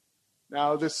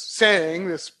 Now, this saying,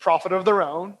 this prophet of their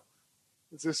own,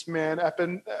 is this man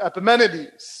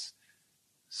Epimenides,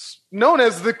 known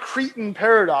as the Cretan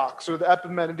paradox or the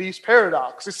Epimenides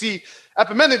paradox. You see,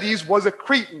 Epimenides was a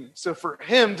Cretan, so for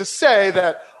him to say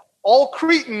that all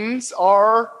Cretans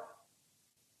are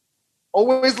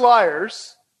always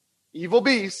liars, evil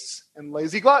beasts, and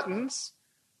lazy gluttons,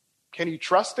 can you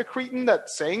trust a Cretan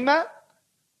that's saying that?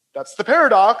 That's the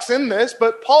paradox in this,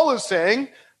 but Paul is saying,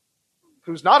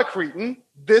 who's not a Cretan,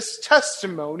 this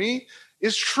testimony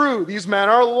is true. These men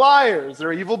are liars.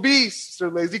 They're evil beasts.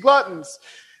 They're lazy gluttons.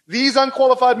 These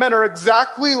unqualified men are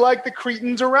exactly like the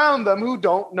Cretans around them who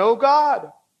don't know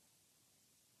God.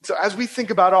 So as we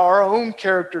think about our own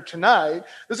character tonight,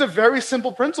 there's a very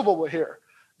simple principle here.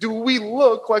 Do we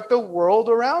look like the world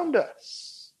around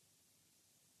us?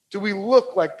 Do we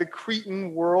look like the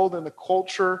Cretan world and the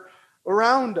culture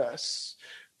around us?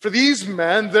 For these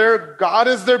men, their God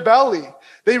is their belly.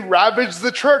 They ravage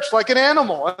the church like an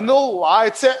animal, and they'll lie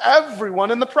to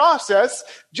everyone in the process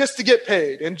just to get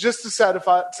paid and just to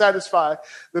satisfy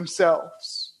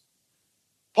themselves.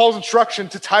 Paul's instruction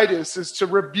to Titus is to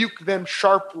rebuke them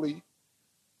sharply.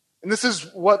 And this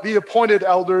is what the appointed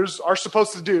elders are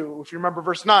supposed to do, if you remember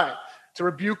verse 9, to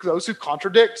rebuke those who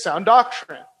contradict sound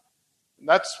doctrine. And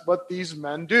that's what these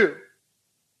men do.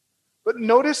 But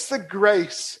notice the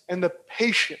grace and the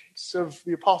patience of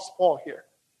the Apostle Paul here.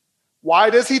 Why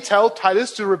does he tell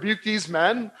Titus to rebuke these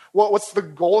men? What's the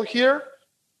goal here?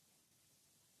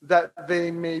 That they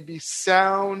may be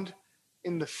sound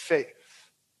in the faith.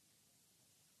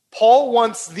 Paul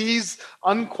wants these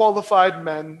unqualified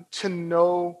men to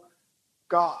know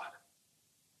God,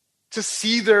 to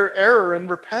see their error and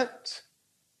repent,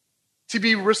 to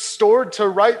be restored to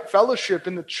right fellowship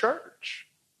in the church.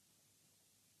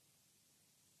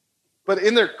 But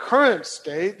in their current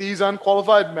state, these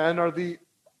unqualified men are the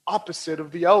opposite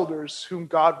of the elders whom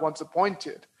God once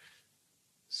appointed.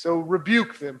 So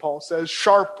rebuke them, Paul says,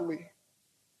 sharply.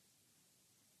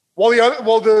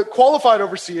 While the qualified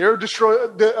overseer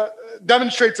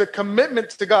demonstrates a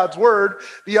commitment to God's word,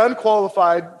 the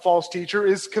unqualified false teacher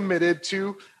is committed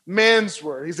to man's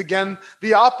word. He's again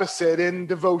the opposite in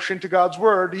devotion to God's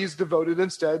word. He's devoted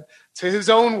instead to his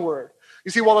own word.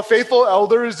 You see, while a faithful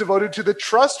elder is devoted to the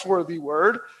trustworthy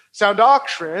word, sound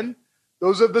doctrine,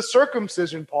 those of the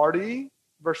circumcision party,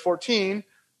 verse 14,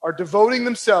 are devoting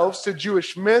themselves to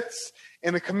Jewish myths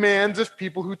and the commands of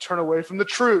people who turn away from the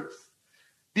truth.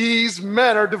 These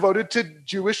men are devoted to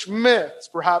Jewish myths,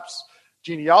 perhaps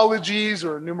genealogies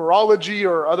or numerology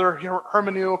or other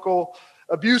hermeneutical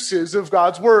abuses of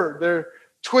God's word. They're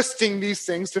twisting these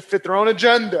things to fit their own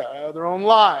agenda, their own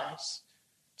lives,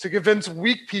 to convince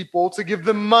weak people to give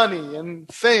them money and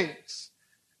things.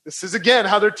 This is, again,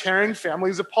 how they're tearing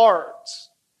families apart.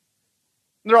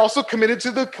 And they're also committed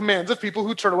to the commands of people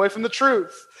who turn away from the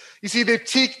truth. You see, they've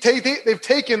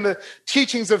taken the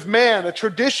teachings of man, the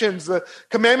traditions, the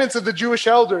commandments of the Jewish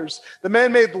elders, the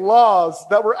man-made laws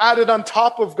that were added on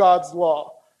top of God's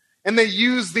law, and they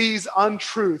use these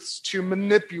untruths to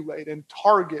manipulate and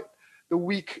target the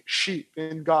weak sheep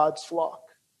in God's flock.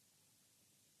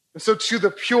 And so to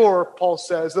the pure, Paul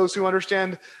says, those who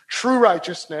understand true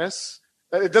righteousness,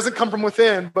 that it doesn't come from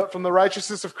within, but from the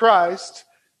righteousness of Christ,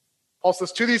 Paul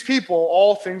says, to these people,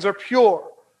 all things are pure.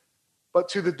 But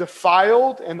to the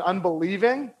defiled and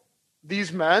unbelieving,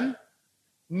 these men,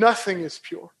 nothing is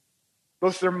pure.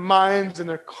 Both their minds and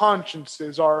their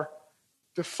consciences are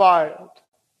defiled.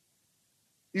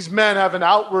 These men have an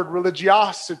outward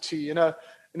religiosity and an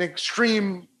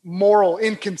extreme moral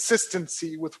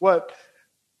inconsistency with what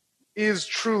is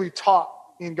truly taught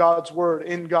in God's word,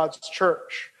 in God's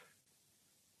church.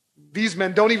 These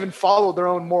men don't even follow their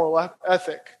own moral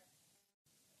ethic.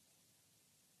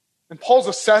 And Paul's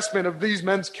assessment of these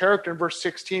men's character in verse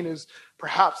 16 is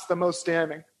perhaps the most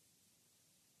damning.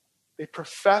 They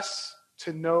profess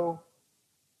to know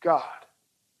God,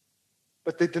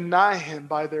 but they deny him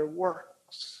by their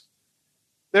works.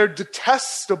 They're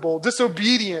detestable,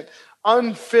 disobedient,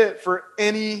 unfit for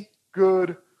any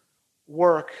good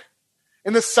work.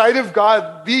 In the sight of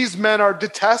God, these men are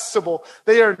detestable.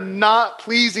 They are not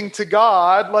pleasing to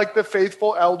God like the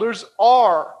faithful elders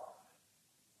are.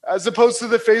 As opposed to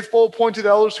the faithful appointed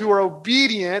elders who are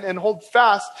obedient and hold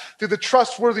fast to the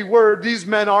trustworthy word, these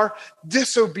men are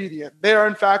disobedient. They are,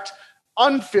 in fact,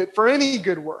 unfit for any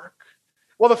good work.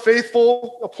 While the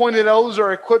faithful appointed elders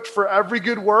are equipped for every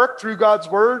good work through God's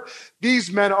word,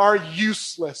 these men are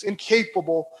useless,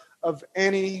 incapable of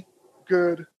any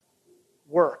good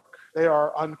work. They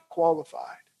are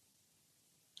unqualified.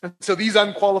 And so these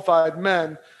unqualified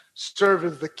men serve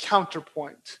as the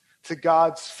counterpoint to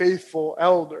God's faithful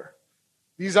elder.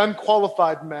 These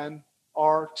unqualified men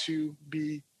are to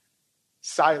be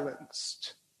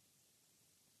silenced.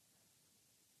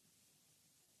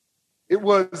 It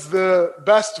was the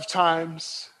best of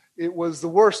times. It was the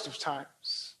worst of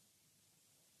times.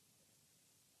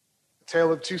 The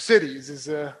Tale of Two Cities is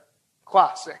a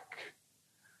classic.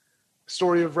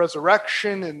 Story of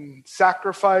resurrection and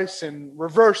sacrifice and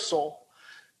reversal,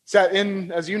 set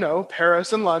in, as you know,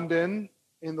 Paris and London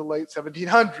in the late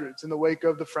 1700s in the wake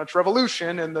of the French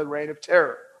Revolution and the Reign of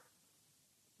Terror.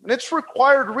 And it's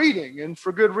required reading, and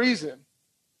for good reason.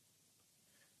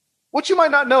 What you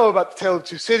might not know about the Tale of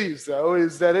Two Cities, though,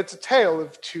 is that it's a tale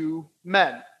of two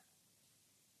men,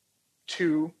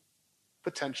 two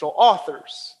potential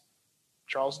authors,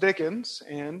 Charles Dickens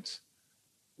and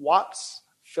Watts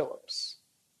Phillips.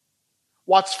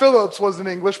 Watts Phillips was an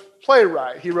English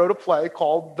playwright. He wrote a play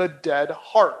called The Dead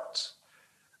Heart,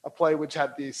 a play which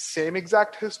had the same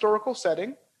exact historical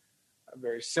setting, a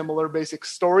very similar basic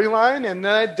storyline, and an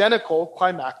identical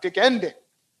climactic ending.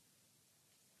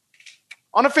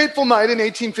 On a fateful night in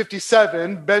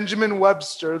 1857, Benjamin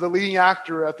Webster, the leading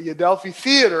actor at the Adelphi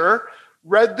Theater,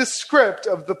 read the script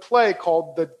of the play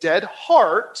called The Dead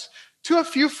Heart to a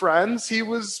few friends he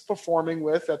was performing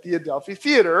with at the Adelphi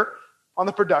Theater on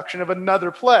the production of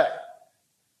another play.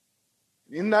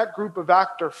 In that group of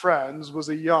actor friends was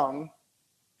a young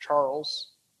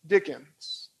Charles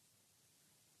Dickens.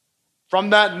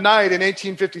 From that night in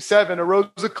 1857 arose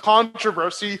a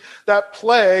controversy that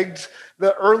plagued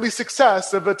the early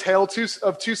success of A Tale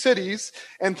of Two Cities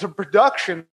and the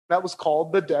production that was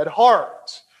called The Dead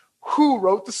Heart. Who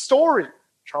wrote the story?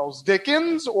 Charles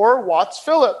Dickens or Watts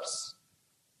Phillips?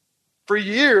 For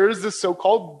years, the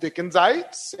so-called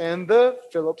Dickensites and the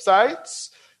Phillipsites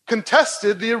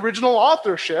contested the original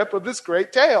authorship of this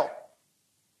great tale.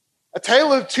 A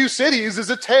Tale of Two Cities is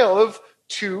a tale of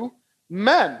two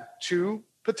men, two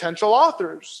potential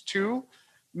authors, two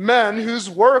men whose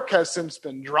work has since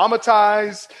been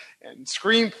dramatized and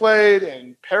screenplayed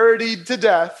and parodied to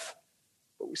death,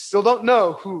 but we still don't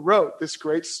know who wrote this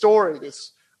great story,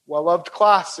 this well-loved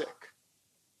classic.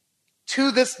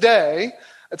 To this day,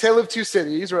 A Tale of Two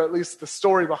Cities, or at least the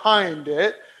story behind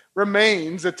it,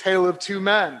 remains a tale of two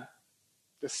men,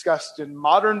 discussed in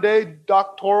modern-day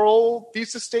doctoral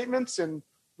thesis statements and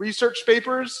research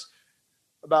papers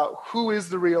about who is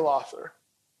the real author.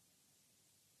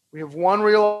 We have one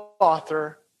real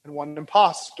author and one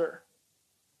imposter.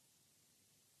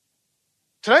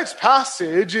 Tonight's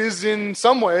passage is in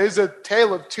some ways a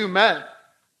tale of two men,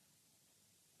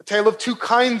 a tale of two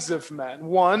kinds of men.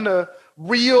 One, a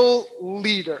real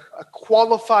leader, a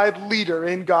qualified leader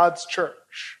in God's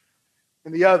church,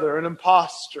 and the other, an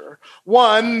imposter.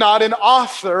 One, not an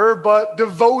author, but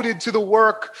devoted to the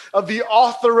work of the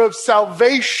author of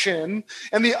salvation,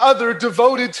 and the other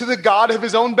devoted to the God of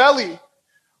his own belly.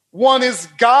 One is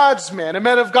God's man, a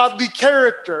man of godly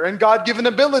character and God-given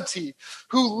ability,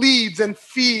 who leads and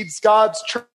feeds God's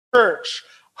church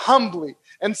humbly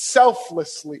and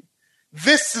selflessly.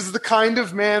 This is the kind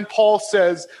of man Paul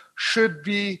says should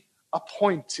be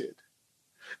appointed.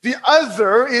 The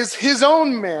other is his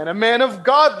own man, a man of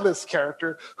godless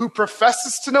character who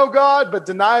professes to know God but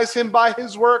denies him by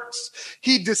his works.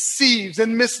 He deceives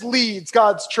and misleads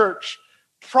God's church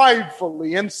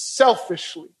pridefully and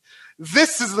selfishly.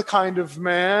 This is the kind of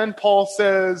man, Paul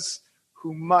says,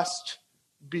 who must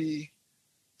be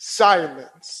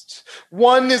silenced.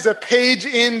 One is a page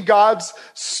in God's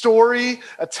story,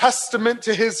 a testament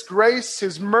to his grace,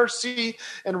 his mercy,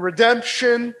 and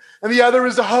redemption. And the other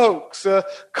is a hoax, a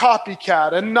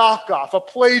copycat, a knockoff, a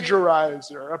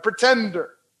plagiarizer, a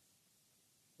pretender.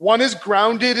 One is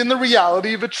grounded in the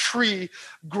reality of a tree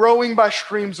growing by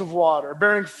streams of water,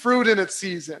 bearing fruit in its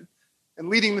season, and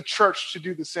leading the church to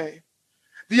do the same.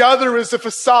 The other is a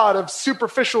facade of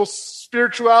superficial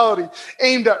spirituality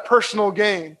aimed at personal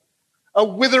gain, a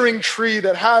withering tree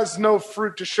that has no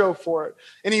fruit to show for it,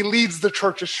 and he leads the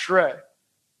church astray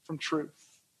from truth.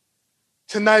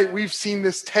 Tonight, we've seen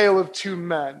this tale of two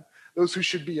men, those who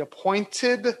should be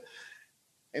appointed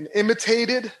and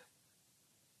imitated,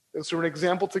 those who are an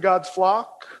example to God's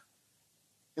flock,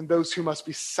 and those who must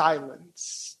be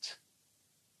silenced.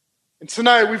 And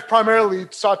tonight we've primarily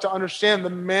sought to understand the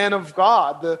man of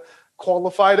God, the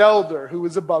qualified elder who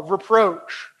is above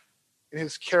reproach in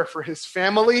his care for his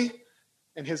family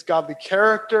and his godly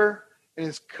character and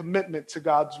his commitment to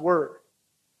God's word.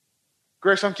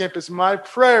 Grace on Campus, my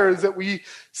prayer is that we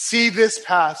see this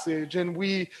passage and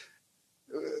we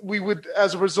would,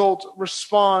 as a result,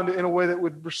 respond in a way that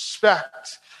would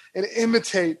respect and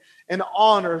imitate and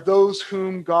honor those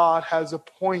whom God has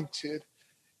appointed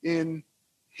in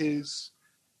his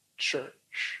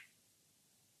church.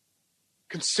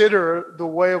 Consider the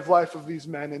way of life of these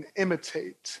men and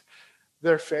imitate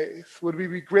their faith. Would we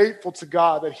be grateful to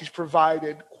God that he's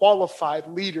provided qualified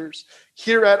leaders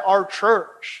here at our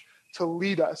church to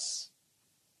lead us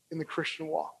in the Christian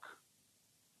walk?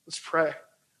 Let's pray.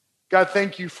 God,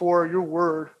 thank you for your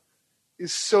word.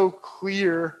 It's so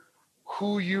clear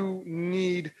who you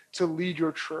need to lead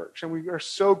your church. And we are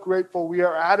so grateful we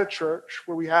are at a church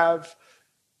where we have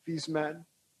these men.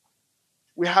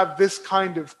 We have this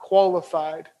kind of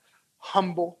qualified,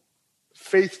 humble,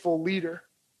 faithful leader.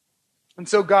 And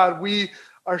so, God, we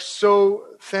are so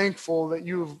thankful that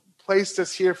you have placed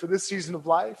us here for this season of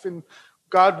life. And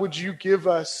God, would you give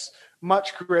us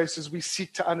much grace as we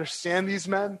seek to understand these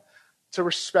men, to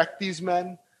respect these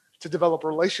men, to develop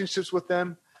relationships with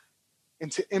them,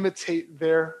 and to imitate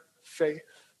their faith.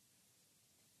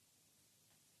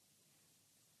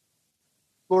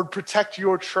 Lord, protect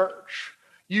your church.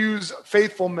 Use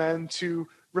faithful men to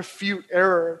refute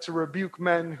error, to rebuke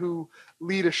men who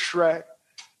lead astray.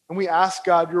 And we ask,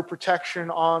 God, your protection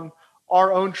on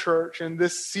our own church in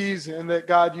this season, that,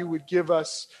 God, you would give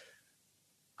us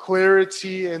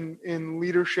clarity in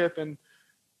leadership and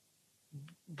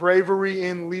bravery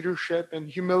in leadership and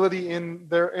humility in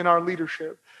our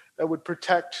leadership that would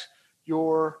protect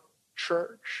your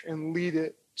church and lead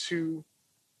it to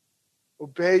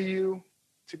obey you,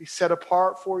 to be set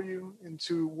apart for you, and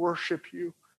to worship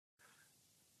you.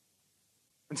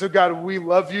 And so, God, we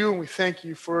love you and we thank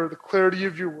you for the clarity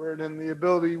of your word and the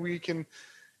ability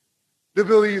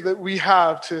that we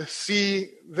have to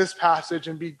see this passage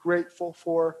and be grateful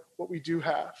for what we do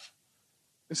have.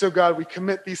 And so, God, we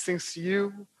commit these things to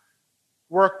you.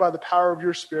 Work by the power of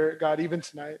your Spirit, God, even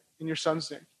tonight, in your Son's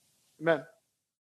name. Amen.